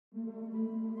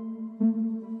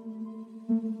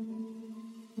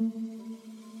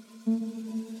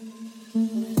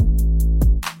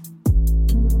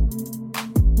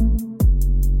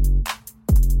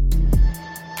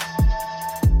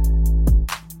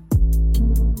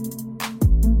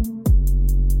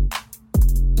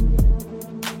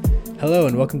Hello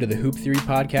and welcome to the Hoop Theory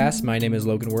Podcast. My name is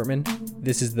Logan Wortman.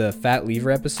 This is the Fat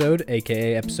Lever episode,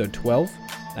 aka episode 12.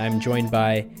 I'm joined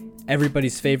by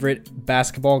everybody's favorite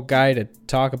basketball guy to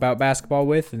talk about basketball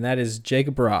with, and that is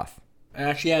Jacob Roth.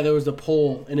 Actually, yeah, there was a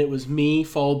poll, and it was me,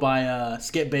 followed by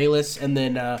Skip Bayless, and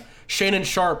then Shannon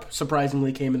Sharp,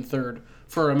 surprisingly, came in third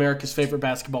for America's favorite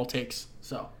basketball takes.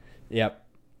 So, Yep,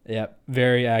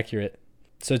 very accurate.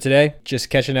 So today,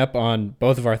 just catching up on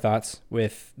both of our thoughts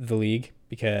with the league,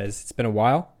 because it's been a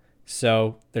while,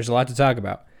 so there's a lot to talk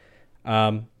about.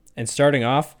 And starting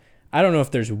off, I don't know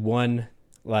if there's one,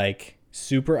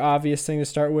 super obvious thing to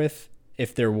start with.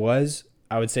 If there was,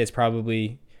 I would say it's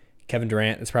probably Kevin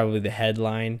Durant. It's probably the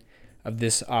headline of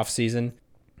this offseason.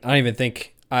 I don't even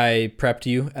think I prepped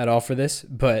you at all for this,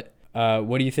 but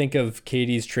what do you think of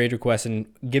KD's trade request? And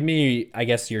give me, I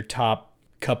guess, your top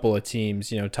couple of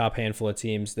teams, top handful of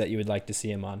teams that you would like to see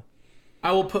him on.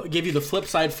 I will give you the flip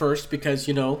side first because,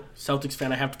 Celtics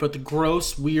fan, I have to put the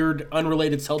gross, weird,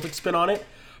 unrelated Celtics spin on it.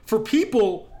 For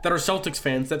people that are Celtics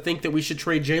fans that think that we should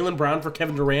trade Jaylen Brown for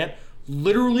Kevin Durant,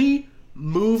 literally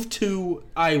move to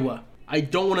Iowa. I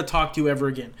don't want to talk to you ever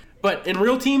again. But in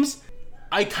real teams,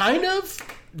 I kind of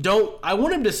don't. I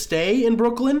want him to stay in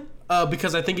Brooklyn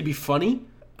because I think it'd be funny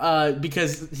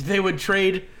because they would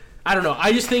trade. I don't know.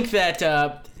 I just think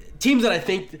that teams that I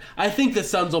think the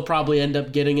Suns will probably end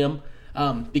up getting him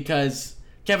because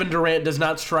Kevin Durant does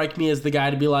not strike me as the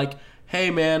guy to be like, hey,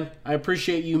 man, I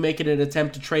appreciate you making an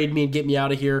attempt to trade me and get me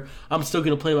out of here. I'm still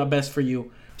going to play my best for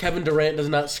you. Kevin Durant does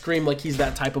not scream like he's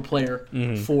that type of player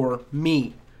for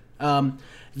me. But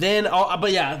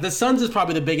the Suns is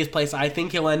probably the biggest place I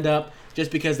think he'll end up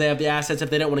just because they have the assets. If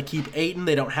they don't want to keep Ayton,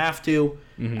 they don't have to.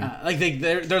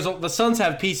 The Suns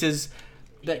have pieces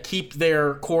that keep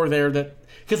their core there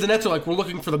because the Nets are like, we're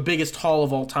looking for the biggest haul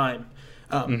of all time,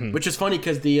 which is funny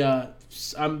because the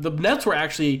Nets were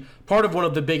actually part of one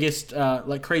of the biggest,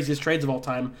 craziest trades of all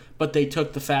time, but they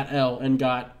took the fat L and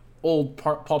got old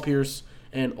Paul Pierce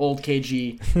and old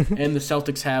KG, and the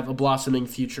Celtics have a blossoming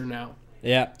future now.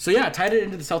 Yeah. So, yeah, tied it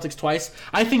into the Celtics twice.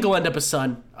 I think he'll end up a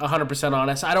Sun, 100%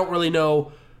 honest. I don't really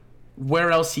know where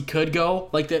else he could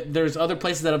go. There's other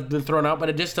places that have been thrown out, but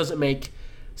it just doesn't make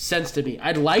sense to me.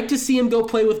 I'd like to see him go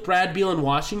play with Brad Beal in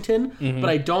Washington, but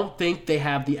I don't think they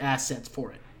have the assets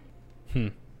for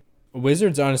it.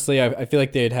 Wizards, honestly, I feel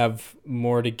like they'd have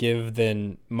more to give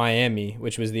than Miami,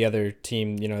 which was the other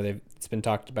team, it's been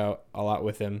talked about a lot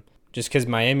with him. Just because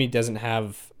Miami doesn't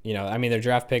have, their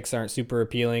draft picks aren't super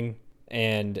appealing.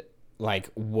 And,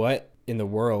 what in the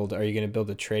world are you going to build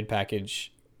a trade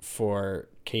package for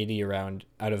KD around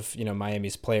out of,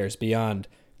 Miami's players beyond,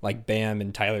 Bam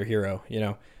and Tyler Hero,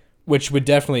 which would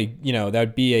definitely, that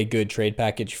would be a good trade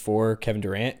package for Kevin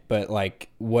Durant. But,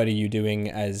 what are you doing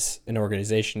as an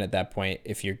organization at that point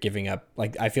if you're giving up?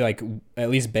 I feel like at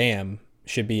least Bam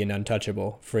should be an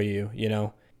untouchable for you,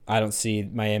 I don't see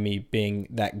Miami being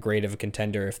that great of a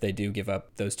contender if they do give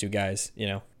up those two guys,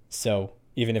 So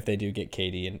even if they do get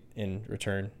KD in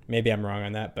return, maybe I'm wrong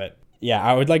on that. But, yeah,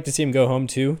 I would like to see him go home,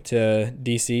 too, to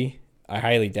D.C. I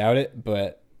highly doubt it.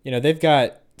 But, they've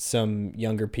got some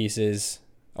younger pieces,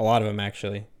 a lot of them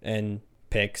actually, and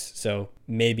picks. So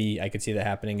maybe I could see that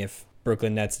happening if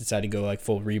Brooklyn Nets decide to go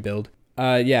full rebuild.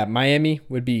 Miami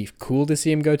would be cool to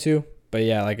see him go to. But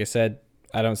yeah, like I said,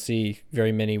 I don't see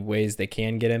very many ways they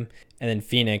can get him. And then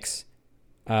Phoenix,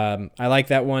 I like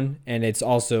that one. And it's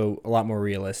also a lot more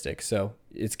realistic. So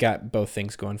it's got both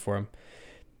things going for him.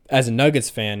 As a Nuggets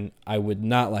fan, I would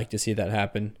not like to see that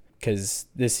happen because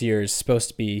this year is supposed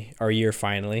to be our year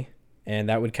finally. And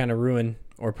that would kind of ruin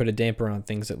or put a damper on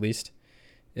things, at least,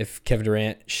 if Kevin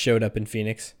Durant showed up in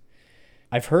Phoenix.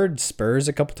 I've heard Spurs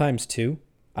a couple times, too.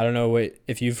 I don't know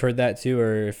if you've heard that, too,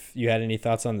 or if you had any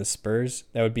thoughts on the Spurs.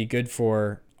 That would be good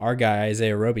for our guy,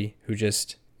 Isaiah Roby, who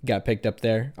just got picked up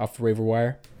there off the waiver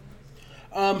wire.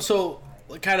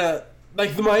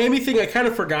 The Miami thing, I kind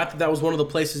of forgot that was one of the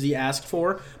places he asked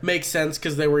for. Makes sense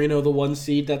because they were, the 1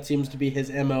 seed. That seems to be his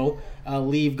MO.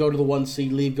 Leave, go to the 1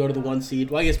 seed, leave, go to the 1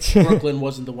 seed. Well, I guess Brooklyn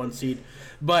wasn't the 1 seed.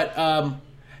 But,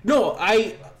 no,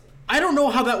 I don't know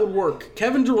how that would work.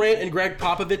 Kevin Durant and Greg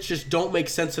Popovich just don't make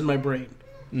sense in my brain.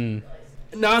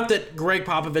 Not that Greg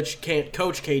Popovich can't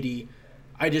coach KD.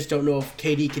 I just don't know if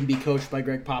KD can be coached by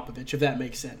Greg Popovich, if that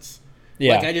makes sense.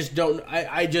 Yeah. I just don't.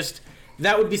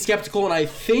 That would be skeptical, and I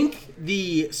think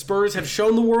the Spurs have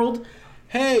shown the world,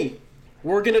 hey,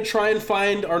 we're going to try and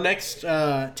find our next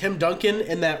Tim Duncan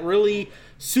and that really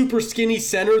super skinny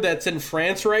center that's in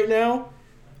France right now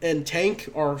and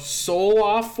tank our soul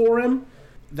off for him.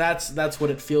 That's what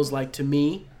it feels like to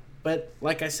me. But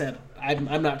like I said,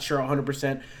 I'm not sure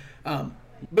 100%.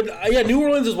 But yeah, New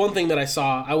Orleans is one thing that I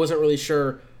saw. I wasn't really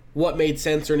sure what made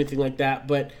sense or anything like that,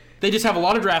 but they just have a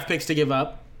lot of draft picks to give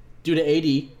up due to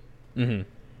AD. Mm-hmm.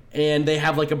 And they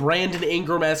have like a Brandon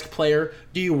Ingram-esque player.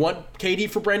 Do you want KD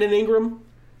for Brandon Ingram?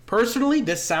 Personally,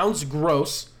 this sounds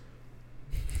gross.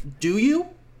 Do you?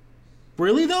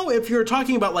 Really, though? If you're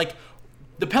talking about, like,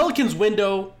 the Pelicans'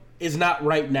 window is not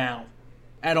right now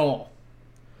at all.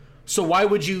 So why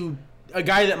would you... A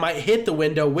guy that might hit the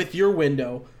window with your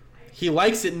window, he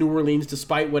likes it in New Orleans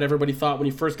despite what everybody thought when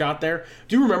he first got there.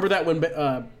 Do you remember that when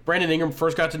Brandon Ingram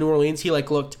first got to New Orleans, he,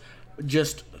 like, looked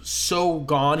just so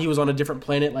gone. He was on a different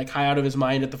planet, like high out of his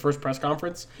mind at the first press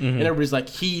conference. Mm-hmm. And everybody's like,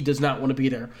 he does not want to be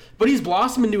there. But he's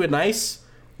blossomed into a nice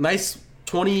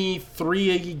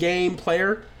 23-a-game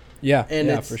player. Yeah, and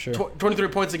yeah, it's for sure. 23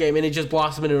 points a game, and he just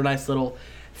blossomed into a nice little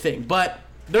thing. But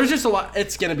there's just a lot.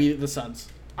 It's going to be the Suns.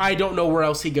 I don't know where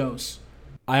else he goes.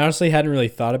 I honestly hadn't really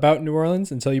thought about New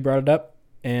Orleans until you brought it up,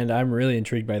 and I'm really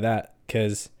intrigued by that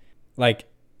because, like,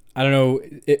 I don't know,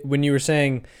 when you were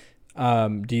saying,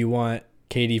 do you want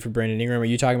KD for Brandon Ingram, are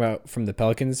you talking about from the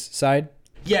Pelicans side?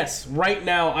 Yes. Right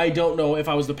now, I don't know if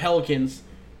I was the Pelicans,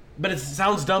 but it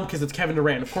sounds dumb because it's Kevin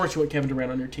Durant. Of course you want Kevin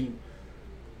Durant on your team.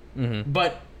 Mm-hmm.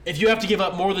 But if you have to give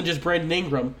up more than just Brandon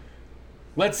Ingram,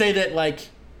 let's say that, like,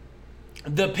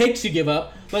 the picks you give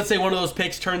up, let's say one of those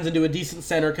picks turns into a decent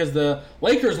center because the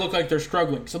Lakers look like they're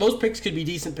struggling. So those picks could be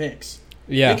decent picks.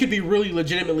 Yeah. They could be really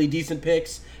legitimately decent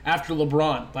picks after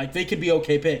LeBron. Like, they could be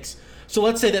okay picks. So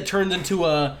let's say that turns into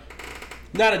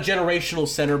not a generational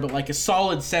center, but like a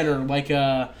solid center, like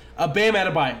a Bam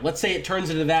Adebayo. Let's say it turns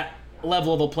into that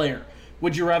level of a player.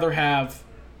 Would you rather have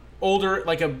older,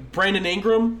 like a Brandon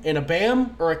Ingram and a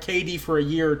Bam, or a KD for a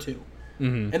year or two?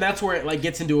 Mm-hmm. And that's where it like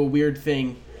gets into a weird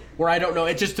thing where I don't know.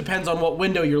 It just depends on what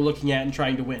window you're looking at and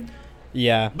trying to win.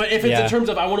 Yeah. But if it's in terms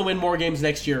of I want to win more games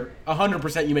next year,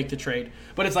 100% you make the trade.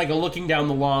 But it's like a looking down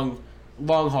the long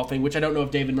haul thing, which I don't know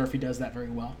if David Murphy does that very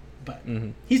well. But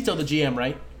he's still the GM,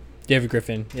 right? David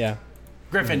Griffin, yeah.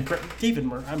 David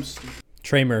Murphy, I'm stupid.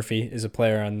 Trey Murphy is a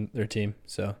player on their team,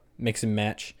 so mix and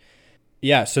match.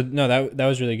 Yeah, so no, that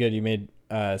was really good. You made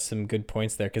some good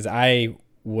points there because I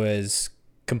was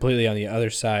completely on the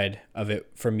other side of it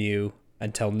from you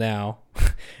until now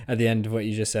at the end of what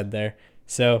you just said there.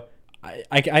 So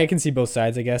I can see both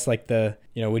sides, I guess, like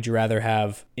would you rather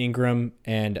have Ingram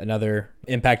and another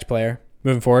impact player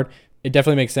moving forward? It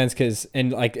definitely makes sense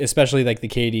especially like the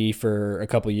KD for a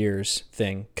couple years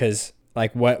thing. Cause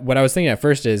like what I was thinking at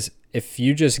first is if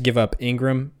you just give up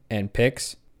Ingram and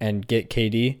picks and get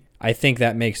KD, I think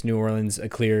that makes New Orleans a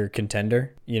clear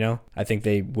contender. I think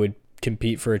they would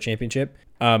compete for a championship.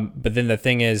 But then the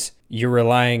thing is you're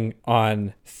relying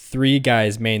on three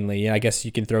guys mainly. I guess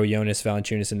you can throw Jonas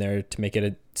Valanciunas in there to make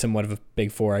it somewhat of a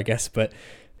big four, I guess, but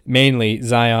mainly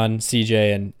Zion,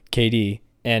 CJ, and KD.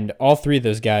 And all three of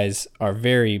those guys are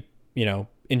very,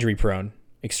 injury prone,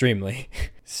 extremely.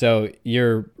 So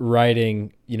you're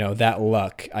riding, that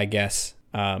luck, I guess,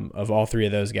 of all three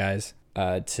of those guys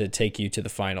to take you to the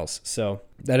finals. So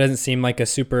that doesn't seem like a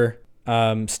super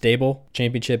stable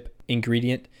championship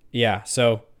ingredient. Yeah,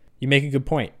 so you make a good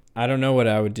point. I don't know what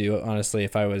I would do, honestly,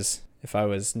 if I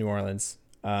was New Orleans.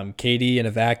 KD in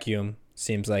a vacuum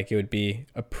seems like it would be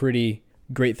a pretty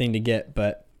great thing to get,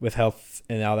 but with health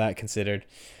and all that considered.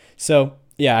 So,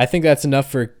 yeah, I think that's enough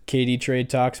for KD trade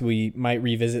talks. We might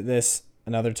revisit this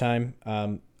another time.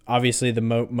 Obviously, the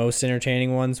most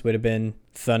entertaining ones would have been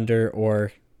Thunder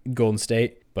or Golden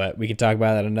State, but we can talk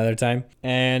about that another time.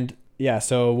 And, yeah,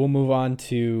 so we'll move on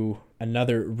to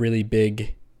another really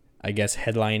big, I guess,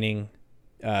 headlining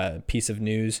piece of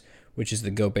news, which is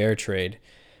the Gobert trade,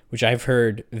 which I've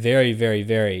heard very, very,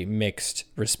 very mixed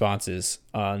responses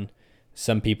on.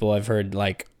 Some people I've heard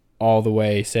like all the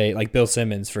way say, like Bill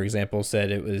Simmons, for example, said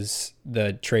it was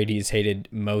the trade he's hated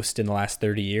most in the last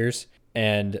 30 years.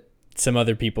 And some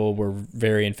other people were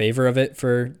very in favor of it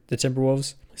for the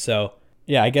Timberwolves. So,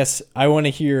 yeah, I guess I want to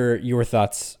hear your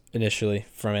thoughts initially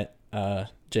from it.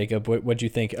 Jacob, what do you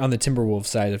think on the Timberwolves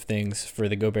side of things for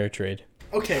the Gobert trade?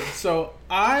 Okay, so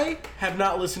I have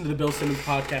not listened to the Bill Simmons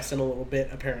podcast in a little bit,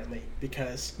 apparently,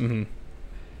 because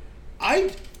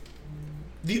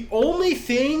the only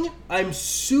thing I'm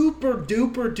super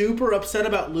duper duper upset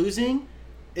about losing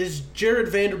is Jared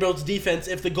Vanderbilt's defense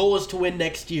if the goal is to win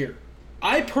next year.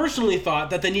 I personally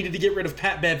thought that they needed to get rid of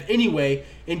Pat Bev anyway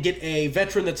and get a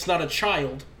veteran that's not a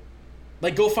child.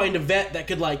 Like, go find a vet that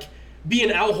could, like, be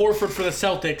an Al Horford for the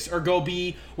Celtics or go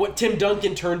be what Tim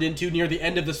Duncan turned into near the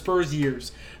end of the Spurs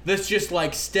years. That's just,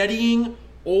 like, steadying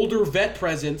older vet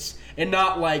presence and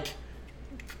not, like,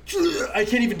 I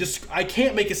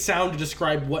can't make a sound to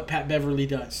describe what Pat Beverly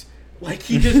does. Like,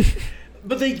 he just...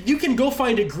 But you can go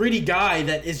find a gritty guy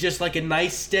that is just like a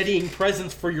nice steadying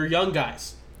presence for your young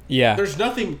guys. Yeah. There's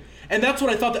nothing, and that's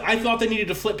what I thought. I thought they needed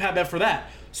to flip Pat Bev for that.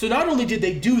 So not only did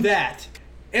they do that,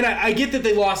 and I get that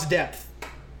they lost depth.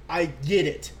 I get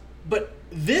it. But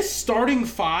this starting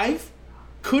five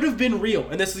could have been real,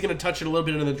 and this is going to touch it a little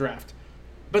bit in the draft.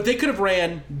 But they could have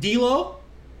ran D'Lo,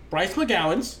 Bryce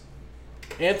McGowens,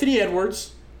 Anthony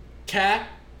Edwards, Cat,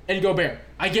 and Gobert.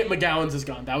 I get McGowens is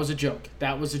gone. That was a joke.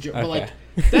 Okay. But, like,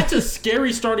 that's a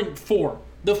scary starting four.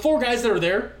 The four guys that are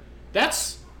there,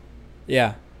 that's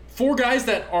four guys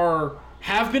that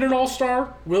have been an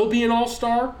all-star, will be an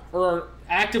all-star, or are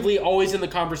actively always in the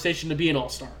conversation to be an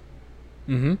all-star.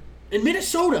 Mm-hmm. In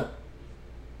Minnesota.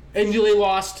 And they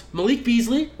lost Malik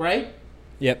Beasley, right?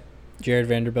 Yep. Jared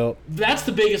Vanderbilt. That's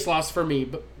the biggest loss for me.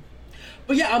 But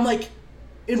yeah, I'm like,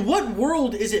 in what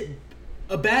world is it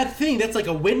a bad thing? That's like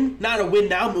a win, not a win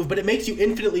now move, but it makes you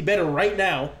infinitely better right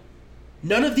now.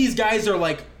 None of these guys are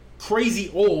like crazy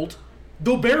old.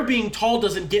 Gobert being tall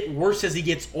doesn't get worse as he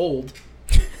gets old.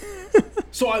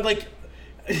 So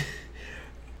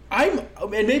and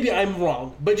maybe I'm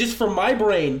wrong, but just from my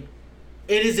brain,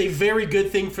 it is a very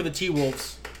good thing for the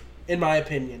T-Wolves, in my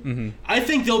opinion. Mm-hmm. I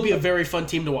think they'll be a very fun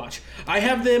team to watch. I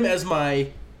have them as my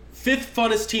 5th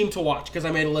funnest team to watch, because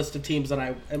I made a list of teams that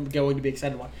I am going to be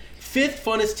excited to watch. 5th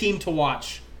funnest team to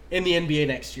watch in the NBA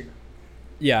next year.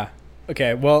 Yeah.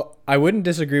 Okay, well, I wouldn't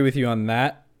disagree with you on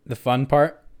that, the fun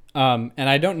part. And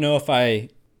I don't know if I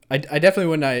definitely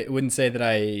wouldn't say that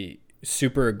I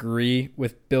super agree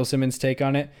with Bill Simmons' take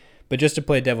on it, but just to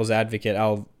play devil's advocate,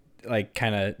 I'll like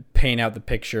kind of paint out the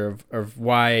picture of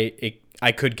why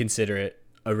I could consider it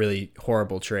a really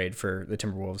horrible trade for the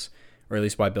Timberwolves, or at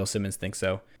least why Bill Simmons thinks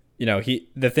so. You know,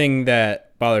 the thing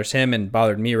that bothers him and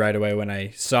bothered me right away when I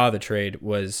saw the trade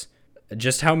was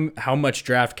just how much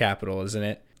draft capital is in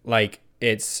it. Like,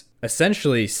 it's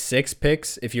essentially 6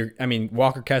 picks.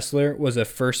 Walker Kessler was a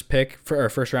first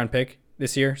round pick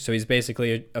this year, so he's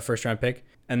basically a first round pick.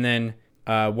 And then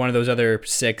one of those other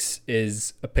 6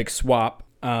 is a pick swap.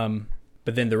 But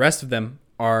then the rest of them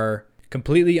are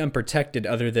completely unprotected,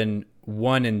 other than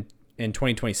one in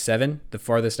 2027. The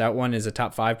farthest out one is a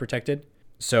top 5 protected.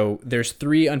 So there's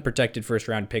 3 unprotected first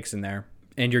round picks in there.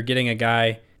 And you're getting a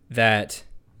guy that,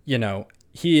 you know,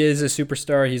 he is a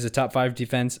superstar. He's a top 5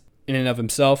 defense in and of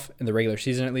himself, in the regular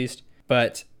season at least.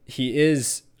 But he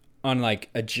is on like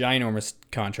a ginormous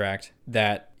contract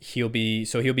that he'll be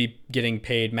getting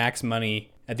paid max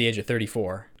money at the age of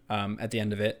 34 at the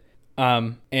end of it.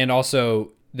 And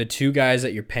also the 2 guys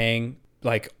that you're paying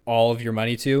like all of your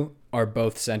money to are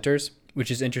both centers, which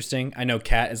is interesting. I know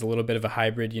Cat is a little bit of a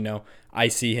hybrid. You know, I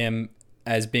see him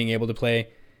as being able to play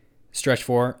stretch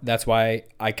 4. That's why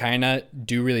I kind of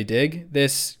do really dig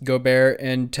this Gobert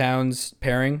and Towns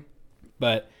pairing.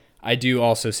 But I do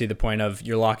also see the point of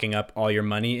you're locking up all your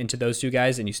money into those 2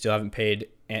 guys and you still haven't paid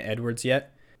Ant Edwards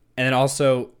yet. And then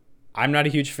also, I'm not a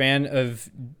huge fan of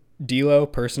D'Lo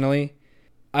personally.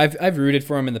 I've rooted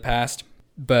for him in the past,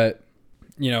 but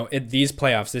you know, these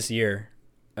playoffs this year,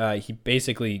 he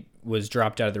basically was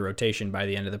dropped out of the rotation by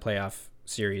the end of the playoff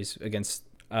series against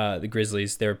the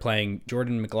Grizzlies. They were playing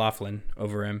Jordan McLaughlin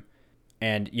over him,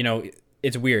 and you know,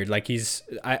 it's weird. Like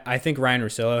I think Ryan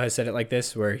Russillo has said it like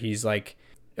this, where he's like,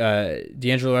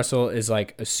 D'Angelo Russell is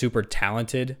like a super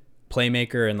talented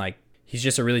playmaker, and like he's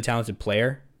just a really talented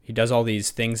player. He does all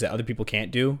these things that other people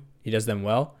can't do. He does them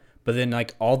well. But then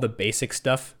like all the basic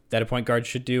stuff that a point guard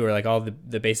should do, or like all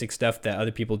the basic stuff that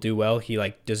other people do well, he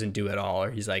like doesn't do at all, or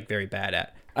he's like very bad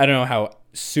at. I don't know how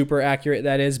super accurate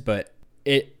that is, but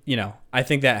it, you know, I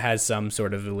think that has some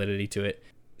sort of validity to it.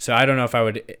 So I don't know if I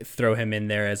would throw him in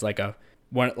there as like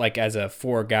as a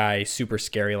 4-guy super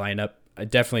scary lineup.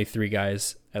 Definitely 3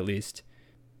 guys at least.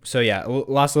 So yeah,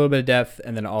 lost a little bit of depth,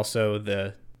 and then also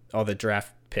all the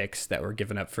draft picks that were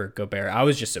given up for Gobert. I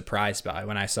was just surprised by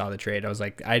when I saw the trade. I was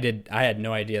like, I had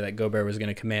no idea that Gobert was going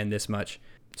to command this much.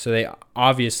 So they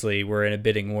obviously were in a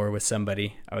bidding war with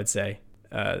somebody, I would say.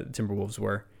 The Timberwolves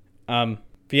were. But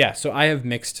yeah, so I have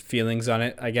mixed feelings on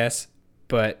it, I guess.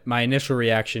 But my initial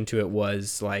reaction to it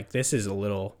was like, this is a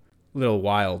little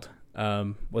wild.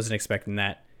 Wasn't expecting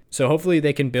that. So hopefully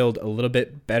they can build a little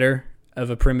bit better of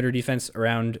a perimeter defense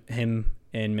around him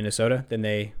in Minnesota than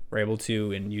they were able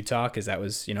to in Utah, because that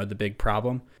was, you know, the big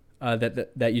problem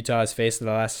that Utah has faced in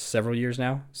the last several years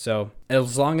now. So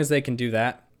as long as they can do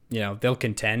that, you know, they'll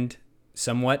contend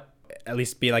somewhat, at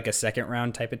least be like a second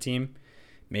round type of team,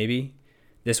 maybe.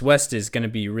 This West is going to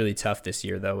be really tough this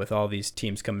year, though, with all these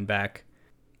teams coming back.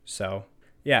 So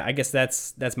yeah, I guess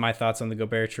that's my thoughts on the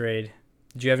Gobert trade.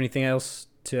 Did you have anything else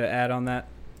to add on that?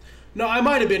 No, I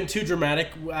might have been too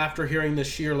dramatic after hearing the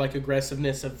sheer like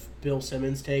aggressiveness of Bill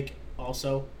Simmons' take.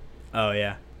 Also, Oh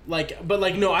yeah.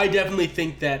 no, I definitely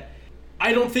think that.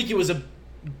 I don't think it was a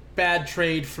bad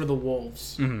trade for the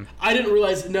Wolves. Mm-hmm. I didn't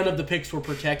realize none of the picks were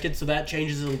protected, so that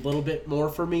changes it a little bit more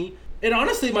for me. It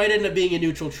honestly might end up being a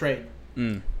neutral trade.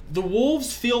 The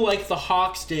Wolves feel like the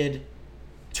Hawks did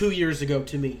 2 years ago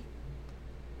to me.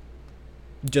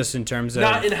 Just in terms of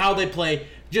Not in how they play,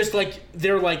 just like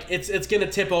they're like it's going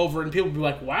to tip over and people will be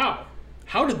like, wow,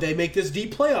 how did they make this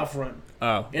deep playoff run?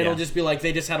 Oh, And it'll just be like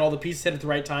they just had all the pieces hit at the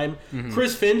right time. Mm-hmm.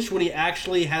 Chris Finch, when he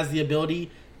actually has the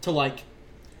ability to like,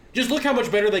 just look how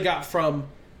much better they got from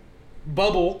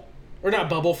Bubble, or not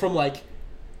Bubble, from like,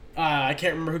 I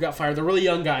can't remember who got fired. The really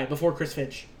young guy before Chris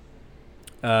Finch.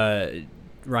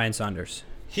 Ryan Saunders.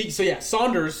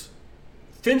 Saunders,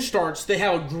 Finch starts. They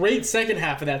have a great second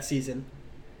half of that season.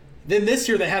 Then this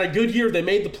year they had a good year. They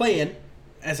made the play-in,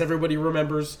 as everybody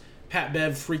remembers Pat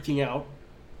Bev freaking out.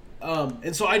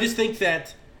 And so I just think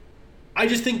that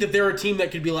they're a team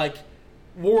that could be like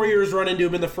Warriors run into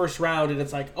them in the first round, and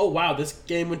it's like, oh wow, this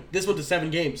went to 7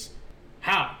 games.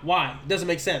 How? Why? It doesn't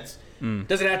make sense.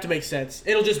 Doesn't have to make sense.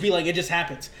 It'll just be like it just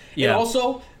happens. Yeah. And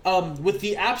also, with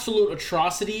the absolute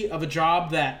atrocity of a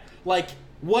job that, like,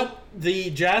 what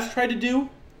the Jazz tried to do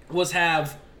was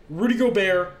have Rudy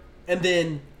Gobert and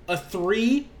then a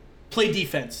 3 play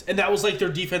defense, and that was like their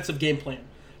defensive game plan.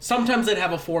 Sometimes they'd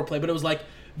have a 4 play, but it was like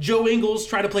Joe Ingles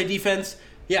try to play defense.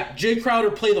 Yeah, Jay Crowder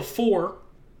play the 4,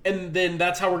 and then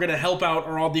that's how we're going to help out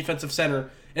our all-defensive center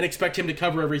and expect him to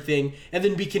cover everything, and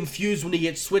then be confused when he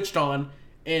gets switched on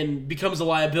and becomes a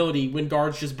liability when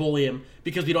guards just bully him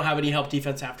because we don't have any help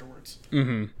defense afterwards.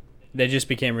 They just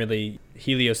became really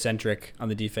heliocentric on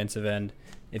the defensive end,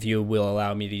 if you will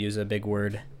allow me to use a big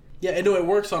word. Yeah, I know it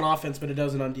works on offense, but it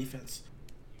doesn't on defense.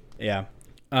 Yeah.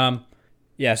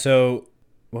 So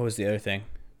what was the other thing?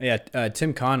 Yeah,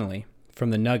 Tim Connolly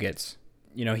from the Nuggets.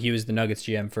 You know, he was the Nuggets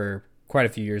GM for quite a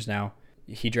few years now.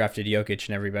 He drafted Jokic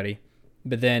and everybody.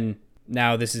 But then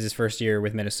now this is his first year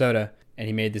with Minnesota, and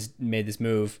he made this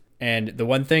move. And the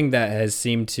one thing that has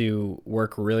seemed to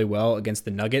work really well against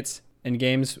the Nuggets in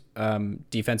games,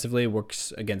 defensively,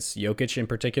 works against Jokic in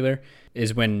particular,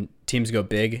 is when teams go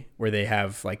big, where they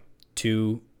have like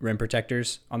 2 rim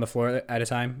protectors on the floor at a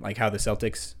time, like how the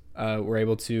Celtics were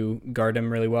able to guard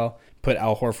him really well. Put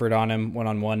Al Horford on him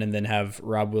one-on-one, and then have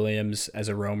Rob Williams as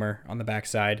a roamer on the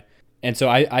backside. And so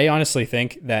I honestly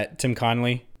think that Tim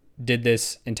Connolly did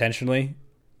this intentionally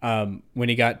when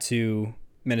he got to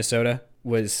Minnesota.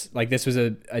 Was like, this was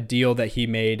a deal that he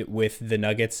made with the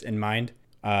Nuggets in mind,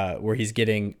 where he's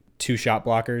getting 2 shot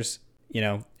blockers, you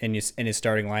know, in his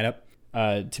starting lineup,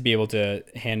 to be able to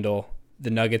handle the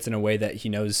Nuggets in a way that he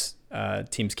knows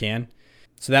teams can.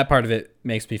 So that part of it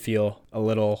makes me feel a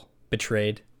little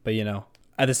betrayed. But, you know,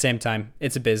 at the same time,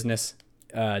 it's a business.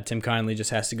 Tim Connolly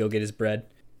just has to go get his bread.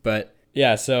 But,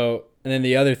 yeah, so, and then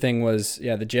the other thing was,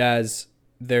 the Jazz,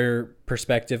 their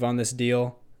perspective on this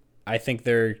deal, I think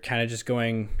they're kind of just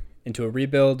going into a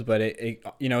rebuild, but it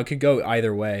could go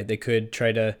either way. They could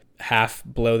try to half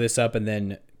blow this up and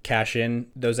then cash in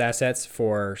those assets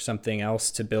for something else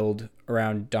to build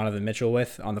around Donovan Mitchell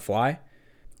with on the fly.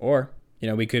 Or, you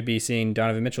know, we could be seeing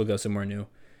Donovan Mitchell go somewhere new,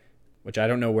 which I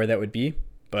don't know where that would be,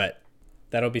 but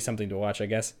that'll be something to watch, I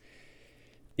guess.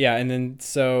 Yeah, and then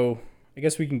so I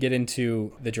guess we can get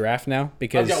into the draft now,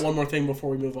 because I've got one more thing before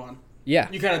we move on. Yeah.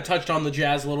 You kind of touched on the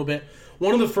Jazz a little bit.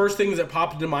 One of the first things that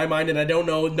popped into my mind, and I don't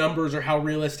know numbers or how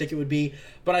realistic it would be,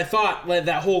 but I thought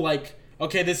that whole, like,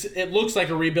 okay, it looks like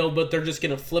a rebuild, but they're just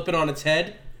going to flip it on its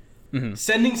head. Mm-hmm.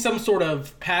 Sending some sort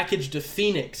of package to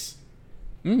Phoenix.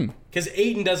 Because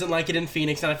Ayton doesn't like it in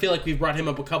Phoenix, and I feel like we've brought him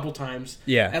up a couple times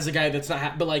as a guy that's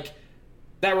not... but, like,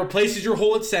 that replaces your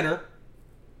hole at center.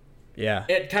 Yeah.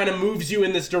 It kind of moves you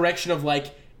in this direction of,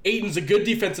 like, Ayton's a good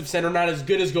defensive center, not as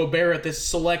good as Gobert at this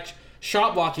select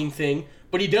shot blocking thing,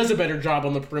 but he does a better job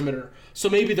on the perimeter. So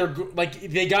maybe they're like,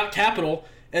 they got capital,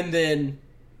 and then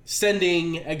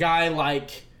sending a guy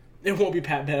like, it won't be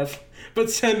Pat Bev, but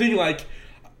sending like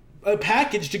a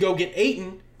package to go get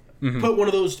Ayton, put one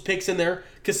of those picks in there,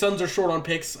 because Suns are short on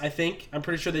picks, I think. I'm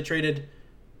pretty sure they traded,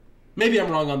 maybe I'm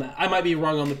wrong on that. I might be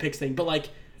wrong on the picks thing, but like,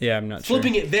 yeah, I'm not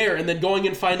flipping sure. it there and then going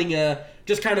and finding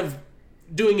just kind of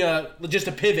doing just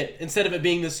a pivot instead of it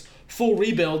being this full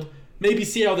rebuild. Maybe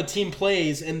see how the team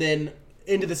plays and then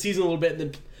into the season a little bit, and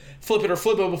then flip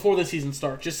it before the season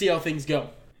starts. Just see how things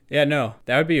go. Yeah, no,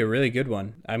 that would be a really good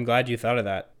one. I'm glad you thought of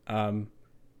that.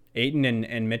 Ayton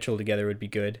and Mitchell together would be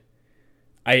good.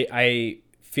 I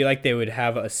feel like they would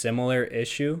have a similar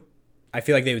issue I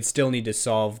feel like they would still need to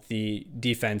solve the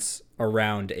defense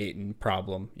around Ayton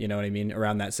problem. You know what I mean?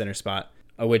 Around that center spot,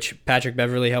 which Patrick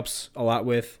Beverley helps a lot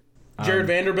with. Jared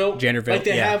Vanderbilt. Like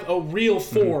they have a real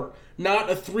 4, not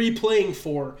a 3 playing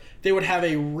 4. They would have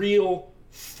a real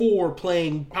 4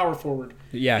 playing power forward.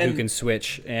 Yeah, and who can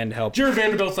switch and help. Jared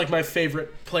Vanderbilt's like my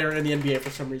favorite player in the NBA for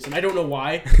some reason. I don't know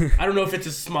why. I don't know if it's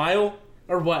his smile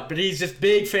or what, but he's just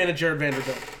big fan of Jared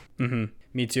Vanderbilt. Mm-hmm.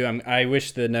 Me too. I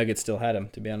wish the Nuggets still had him,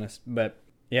 to be honest. But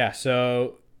yeah,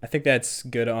 so I think that's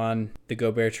good on the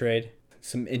Gobert trade.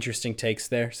 Some interesting takes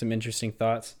there, some interesting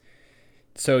thoughts.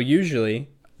 So usually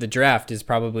the draft is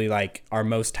probably like our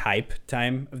most hype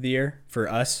time of the year for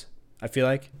us, I feel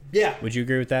like. Yeah. Would you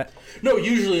agree with that? No,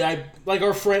 usually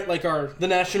the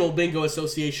National Bingo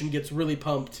Association gets really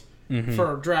pumped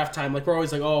for draft time. Like we're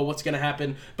always like, oh, what's going to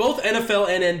happen? Both NFL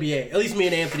and NBA. At least me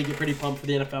and Anthony get pretty pumped for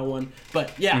the NFL one.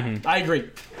 But yeah, I agree.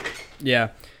 Yeah.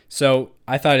 So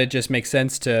I thought it just makes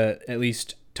sense to at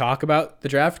least talk about the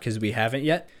draft because we haven't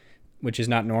yet, which is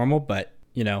not normal, but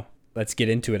let's get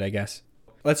into it, I guess.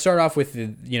 Let's start off with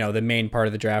the main part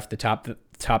of the draft, the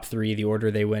top 3, the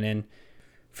order they went in.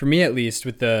 For me, at least,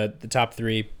 with the top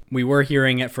 3, we were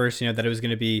hearing at first, that it was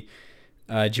going to be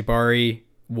Jabari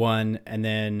 1, and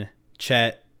then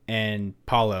Chet and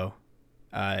Paulo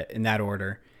in that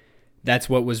order. That's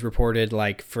what was reported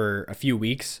like for a few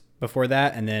weeks before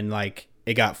that, and then like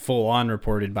it got full on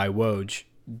reported by Woj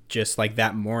just like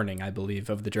that morning, I believe,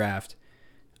 of the draft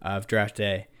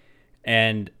day,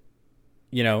 and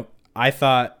I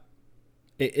thought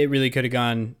it really could have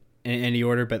gone in any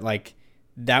order, but like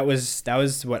that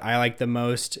was what I liked the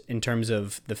most in terms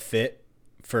of the fit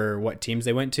for what teams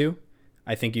they went to.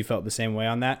 I think you felt the same way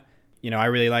on that. I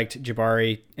really liked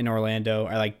Jabari in Orlando.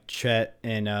 I liked Chet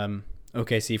in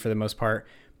OKC for the most part,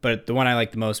 but the one I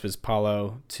liked the most was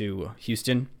Paulo to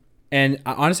Houston. And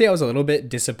honestly, I was a little bit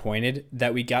disappointed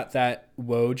that we got that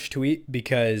Woj tweet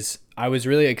because I was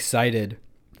really excited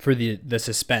for the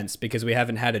suspense because we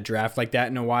haven't had a draft like that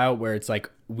in a while where it's like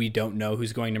we don't know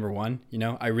who's going number 1.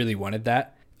 I really wanted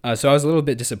that. So I was a little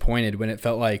bit disappointed when it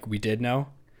felt like we did know.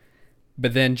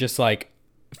 But then just like,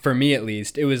 for me at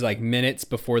least, it was like minutes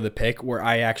before the pick where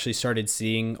I actually started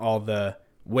seeing all the,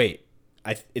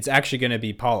 it's actually going to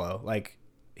be Paulo. Like,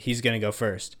 he's going to go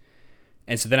first.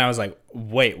 And so then I was like,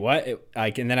 wait, what?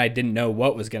 And then I didn't know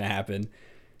what was going to happen.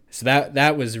 So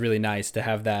that was really nice to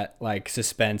have that like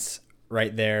suspense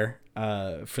right there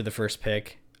for the first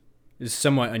pick. It's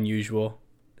somewhat unusual.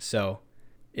 So,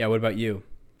 yeah, what about you?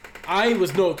 I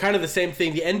was kind of the same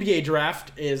thing. The NBA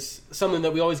draft is something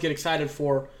that we always get excited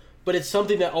for, but it's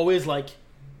something that always like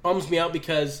bums me out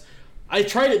because I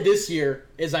tried it this year.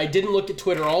 Is I didn't look at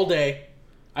Twitter all day.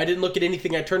 I didn't look at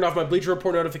anything. I turned off my Bleacher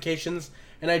Report notifications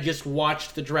and I just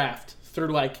watched the draft through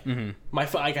like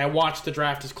I watched the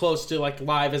draft as close to like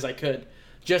live as I could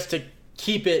just to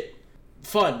keep it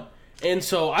fun. And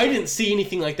so I didn't see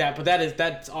anything like that, but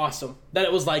that's awesome. That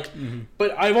it was like,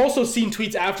 but I've also seen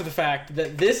tweets after the fact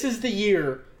that this is the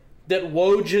year that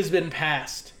Woj has been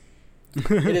passed.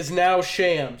 It is now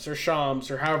Shams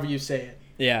or however you say it.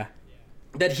 Yeah.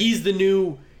 That he's the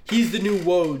new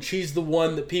Woj. He's the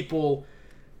one that people,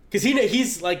 because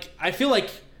he's like, I feel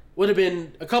like would have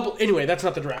been a couple. Anyway, that's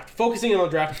not the draft. Focusing on the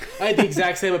draft, I had the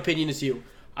exact same opinion as you.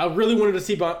 I really wanted to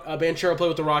see Banchero play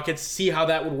with the Rockets, see how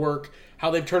that would work. How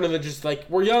they've turned into just like,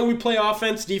 we're young, we play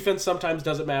offense, defense sometimes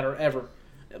doesn't matter, ever.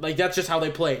 Like, that's just how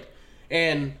they played.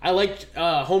 And I liked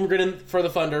Holmgren for the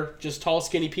Thunder, just tall,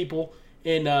 skinny people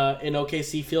in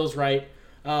OKC feels right.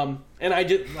 And I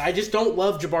just don't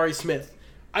love Jabari Smith.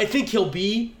 I think he'll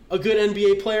be a good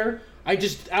NBA player.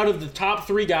 Out of the top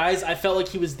 3 guys, I felt like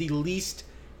he was the least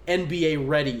NBA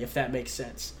ready, if that makes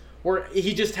sense. Or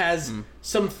he just has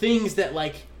some things that,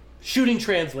 like, shooting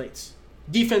translates.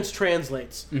 Defense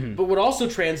translates. But what also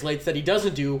translates that he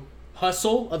doesn't do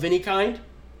hustle of any kind.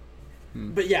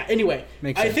 But yeah, anyway,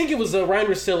 I think it was Ryan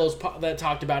Russillo's that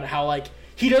talked about it, how like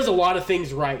he does a lot of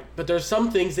things right, but there's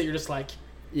some things that you're just like.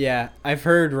 Yeah, I've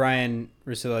heard Ryan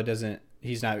Russillo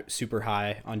he's not super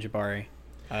high on Jabari.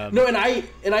 No, and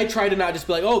I try to not just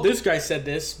be like, oh, this guy said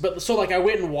this, but so like I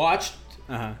went and watched.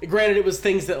 Granted, it was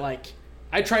things that like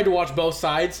I tried to watch both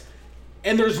sides.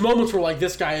 And there's moments where, like,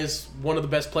 this guy is one of the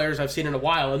best players I've seen in a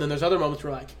while. And then there's other moments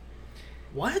where, like,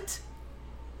 what?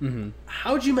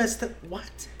 How'd you mess that?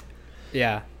 What?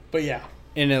 Yeah. But, yeah.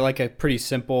 In a pretty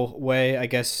simple way, I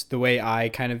guess the way I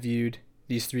kind of viewed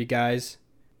these 3 guys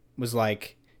was,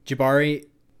 like, Jabari,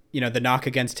 the knock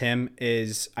against him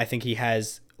is I think he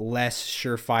has less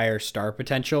surefire star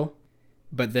potential.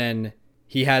 But then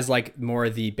he has, like, more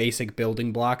of the basic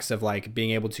building blocks of, like,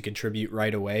 being able to contribute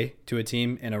right away to a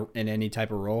team in any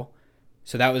type of role.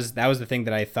 So that was the thing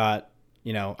that I thought,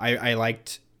 I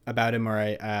liked about him, or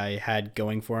I had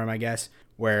going for him, I guess,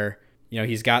 where,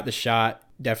 he's got the shot,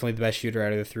 definitely the best shooter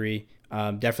out of the three,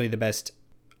 definitely the best.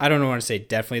 I don't want to say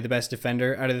definitely the best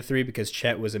defender out of the three, because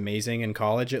Chet was amazing in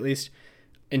college, at least.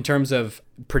 In terms of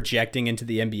projecting into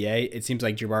the NBA, it seems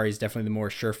like Jabari is definitely the more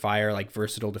surefire, like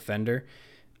versatile defender.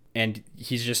 And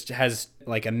he just has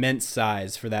like immense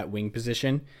size for that wing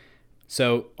position.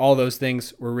 So all those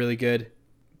things were really good.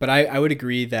 But I would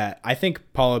agree that I think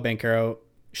Paolo Banchero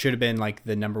should have been like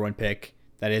the number one pick.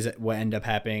 That is what ended up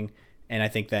happening. And I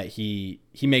think that he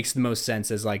makes the most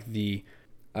sense as like the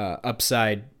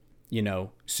upside,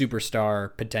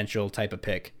 superstar potential type of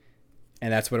pick.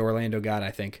 And that's what Orlando got, I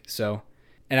think. So,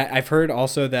 and I've heard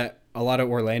also that a lot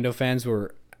of Orlando fans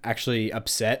were actually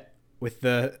upset with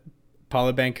the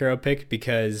Paolo Banchero pick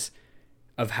because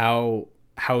of how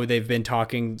they've been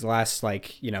talking the last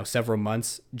several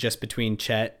months just between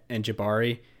Chet and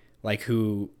Jabari, like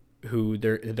who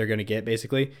they're going to get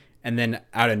basically. And then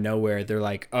out of nowhere, they're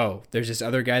like, oh, there's this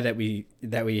other guy that we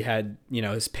had,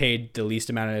 is paid the least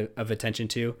amount of attention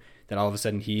to, that all of a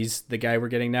sudden he's the guy we're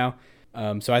getting now.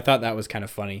 So I thought that was kind of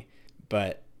funny,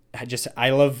 but I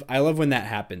love when that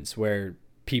happens, where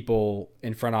people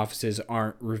in front offices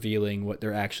aren't revealing what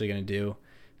they're actually going to do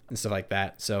and stuff like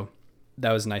that. So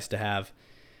that was nice to have.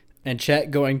 And Chet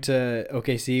going to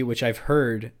OKC, which I've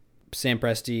heard Sam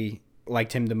Presti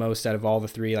liked him the most out of all the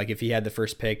three. Like if he had the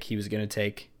first pick, he was going to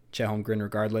take Chet Holmgren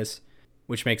regardless,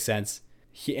 which makes sense.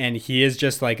 He is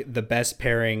just like the best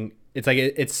pairing. It's like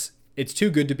it's too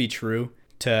good to be true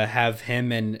to have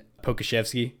him and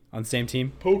Pokusevski on the same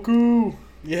team. Poku,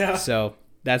 yeah. So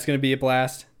that's going to be a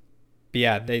blast. But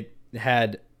yeah, they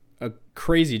had a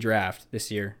crazy draft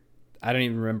this year. I don't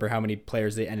even remember how many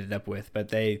players they ended up with, but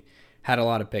they had a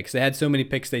lot of picks. They had so many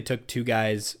picks, they took two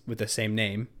guys with the same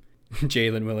name,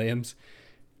 Jalen Williams.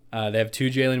 They have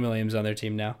two Jalen Williams on their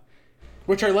team now.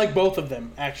 Which I like both of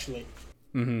them, actually.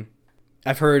 Mm-hmm.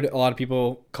 I've heard a lot of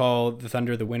people call the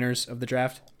Thunder the winners of the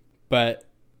draft. But,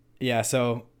 yeah,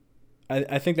 so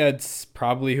I think that's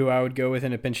probably who I would go with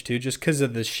in a pinch too, just because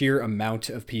of the sheer amount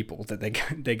of people that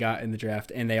they got in the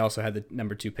draft. And they also had the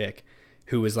number 2 pick,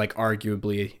 who was like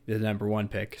arguably the number 1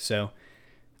 pick. So,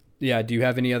 yeah, do you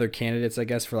have any other candidates, I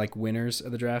guess, for like winners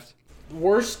of the draft?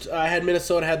 Worst, I had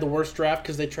Minnesota had the worst draft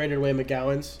because they traded away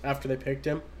McGowens after they picked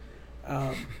him.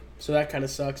 So that kind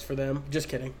of sucks for them. Just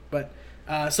kidding. But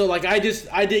so like I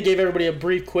did give everybody a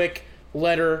brief, quick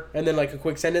letter and then like a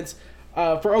quick sentence.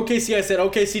 For OKC, I said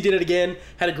OKC did it again.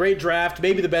 Had a great draft,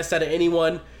 maybe the best out of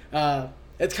anyone.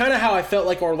 It's kind of how I felt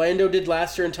like Orlando did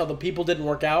last year until the people didn't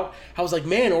work out. I was like,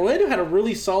 man, Orlando had a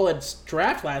really solid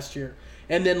draft last year,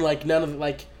 and then like none of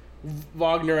like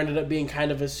Wagner ended up being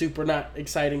kind of a super not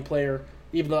exciting player.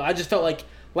 Even though I just felt like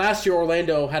last year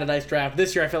Orlando had a nice draft.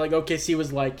 This year I felt like OKC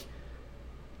was like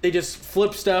they just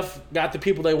flipped stuff, got the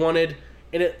people they wanted,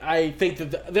 and I think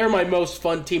that they're my most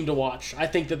fun team to watch. I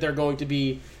think that they're going to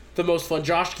be the most fun.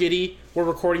 Josh Giddey, we're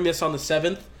recording this on the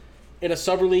 7th, in a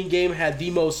Summer League game had the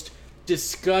most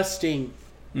disgusting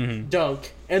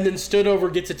dunk, and then stood over,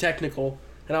 gets a technical,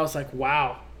 and I was like,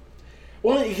 wow.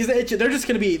 Well, because they're going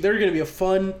to be a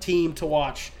fun team to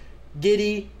watch.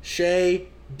 Giddey, Shea,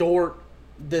 Dort,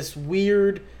 this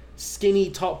weird,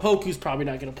 skinny, tall Poku's probably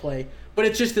not going to play, but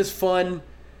it's just this fun,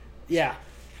 yeah.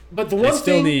 But the one they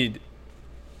still need.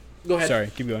 Go ahead. Sorry,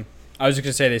 keep going. I was just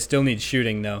gonna say they still need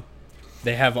shooting though.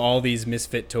 They have all these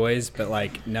misfit toys, but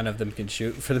like none of them can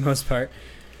shoot for the most part,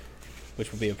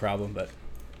 which will be a problem. But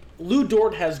Lou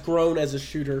Dort has grown as a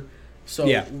shooter, so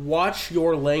yeah. Watch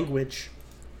your language.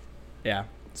 Yeah,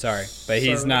 sorry, but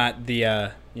he's not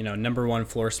the number 1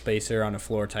 floor spacer on a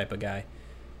floor type of guy.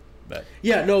 But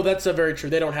yeah, no, that's very true.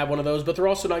 They don't have one of those, but they're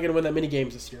also not going to win that many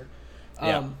games this year.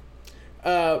 Yeah.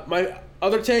 My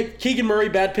other take, Keegan Murray,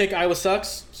 bad pick. Iowa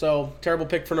sucks, so terrible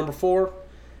pick for number 4.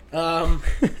 A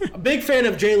big fan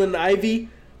of Jalen Ivey.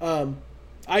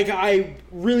 I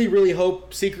really, really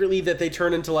hope secretly that they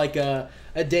turn into like a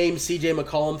Dame CJ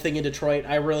McCollum thing in Detroit.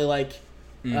 I really like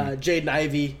Jaden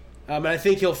Ivey. And I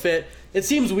think he'll fit. It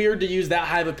seems weird to use that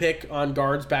high of a pick on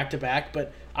guards back to back,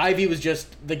 but Ivey was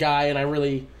just the guy, and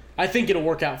I think it'll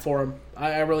work out for him.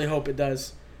 I really hope it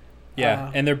does.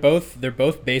 Yeah, and they're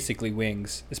both basically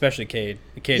wings, especially Cade.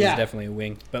 Cade is definitely a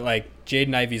wing, but like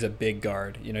Jaden Ivey's a big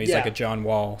guard. He's like a John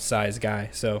Wall size guy,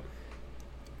 so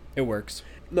it works.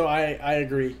 No, I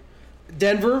agree.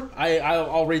 Denver,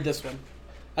 I'll read this one.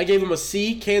 I gave him a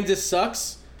C. Kansas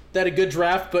sucks. They had a good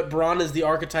draft, but Braun is the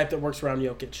archetype that works around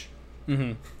Jokic.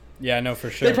 Mm-hmm. Yeah, no, for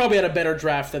sure. They probably had a better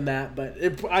draft than that, but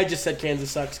I just said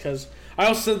Kansas sucks because I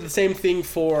also said the same thing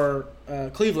for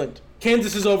Cleveland.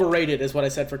 Kansas is overrated, is what I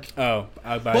said for. Oh,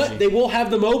 Agbaji. But they will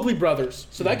have the Mobley brothers,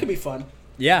 so that could be fun.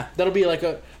 Yeah. That'll be like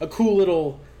a cool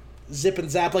little zip and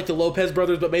zap like the Lopez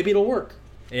brothers, but maybe it'll work.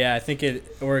 Yeah, I think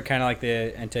or kind of like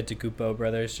the Antetokounmpo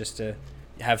brothers, just to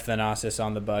have Thanasis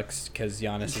on the Bucks because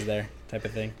Giannis is there, type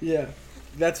of thing. Yeah,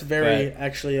 that's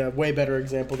actually a way better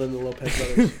example than the Lopez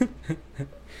brothers.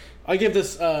 I give the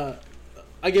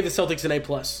Celtics an A+.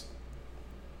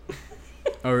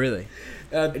 Oh, really?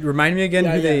 Remind me again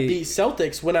who they... The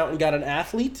Celtics went out and got an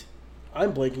athlete.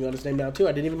 I'm blanking on his name now, too.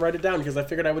 I didn't even write it down because I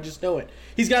figured I would just know it.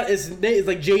 His name is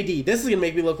like JD. This is going to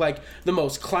make me look like the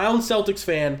most clown Celtics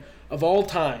fan of all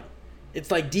time.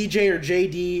 It's like DJ or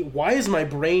JD. Why is my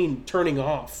brain turning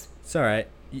off? It's all right.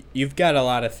 You've got a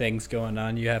lot of things going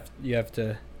on. You have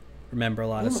to remember a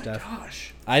lot of stuff. Oh my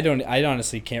gosh. I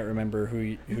honestly can't remember who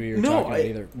you're talking about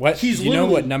either. What? He's do you know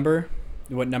what number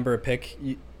of pick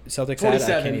Celtics 27.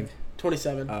 had? I can't even.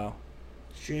 27. Oh.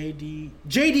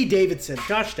 JD Davidson.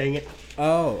 Gosh dang it.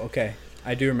 Oh, okay.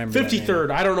 I do remember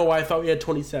 53rd. I don't know why I thought we had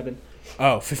 27.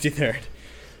 Oh, 53rd.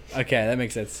 Okay, that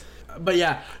makes sense. But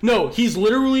yeah, no, he's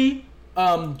literally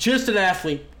just an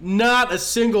athlete. Not a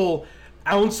single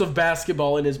ounce of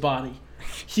basketball in his body.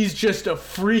 He's just a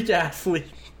freak athlete.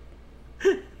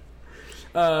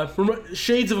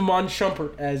 Shades of Amon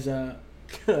Shumpert, as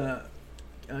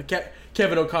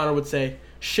Kevin O'Connor would say.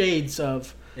 Shades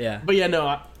of. Yeah. But yeah,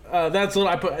 no, that's what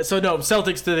I put. So no,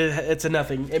 Celtics, it's a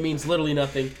nothing. It means literally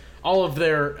nothing. All of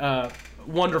their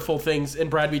wonderful things in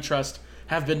Brad We Trust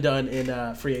have been done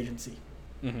in free agency.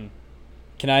 Mm-hmm.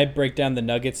 Can I break down the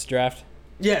Nuggets draft?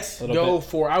 Yes, go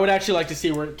for. I would actually like to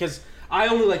see where, because I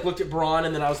only looked at Braun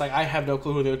and then I was like, I have no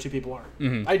clue who the other two people are.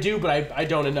 Mm-hmm. I do, but I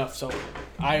don't enough. So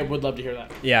I would love to hear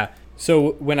that. Yeah.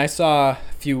 So when I saw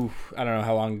I don't know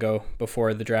how long ago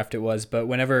before the draft it was, but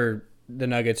whenever the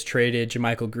Nuggets traded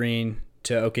JaMychal Green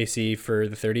to OKC for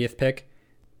the 30th pick,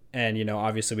 and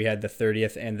obviously we had the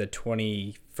 30th and the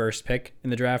 21st pick in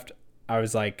the draft, I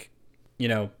was like,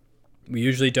 we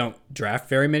usually don't draft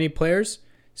very many players,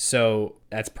 so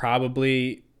that's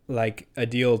probably like a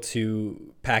deal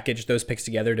to package those picks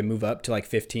together to move up to like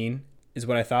 15 is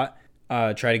what I thought.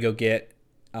 Try to go get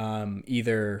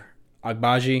either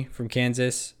Agbaji from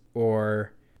Kansas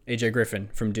or AJ Griffin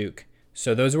from Duke.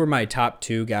 So those were my top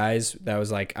two guys that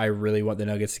was like, I really want the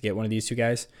Nuggets to get one of these two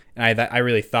guys. And I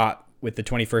really thought with the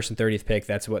 21st and 30th pick,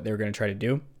 that's what they were going to try to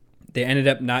do. They ended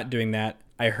up not doing that.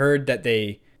 I heard that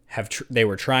they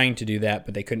were trying to do that,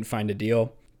 but they couldn't find a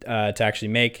deal to actually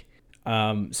make.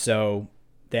 So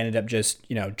they ended up just,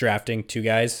 drafting two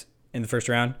guys in the first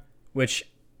round,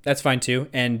 which that's fine too.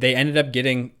 And they ended up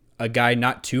getting a guy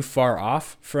not too far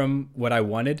off from what I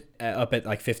wanted up at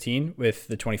like 15 with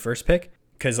the 21st pick.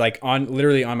 Because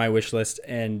literally on my wish list,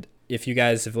 and if you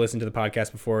guys have listened to the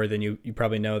podcast before, then you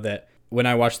probably know that when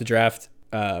I watch the draft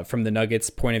from the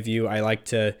Nuggets point of view, I like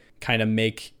to kind of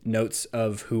make notes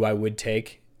of who I would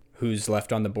take, who's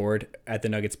left on the board at the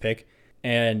Nuggets pick.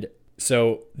 And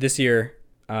so this year,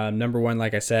 number one,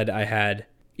 like I said, I had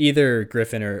either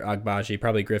Griffin or Agbaji,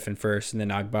 probably Griffin first and then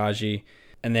Agbaji.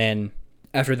 And then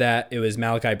after that, it was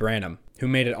Malachi Branham, who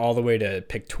made it all the way to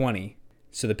pick 20.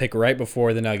 So the pick right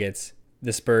before the Nuggets,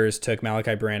 the Spurs took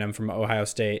Malachi Branham from Ohio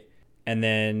State. And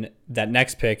then that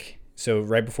next pick, so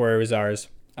right before it was ours,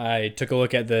 I took a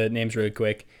look at the names really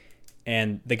quick.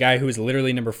 And the guy who was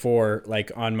literally number 4,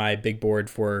 like on my big board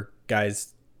for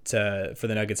guys for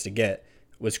the Nuggets to get,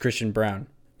 was Christian Braun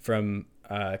from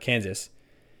Kansas.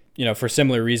 For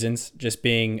similar reasons, just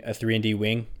being a 3-and-D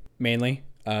wing mainly.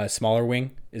 Smaller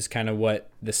wing is kind of what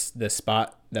the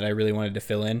spot that I really wanted to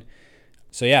fill in.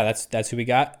 So yeah, that's who we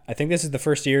got. I think this is the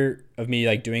first year of me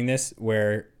like doing this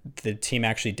where the team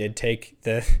actually did take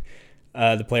the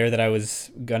player that I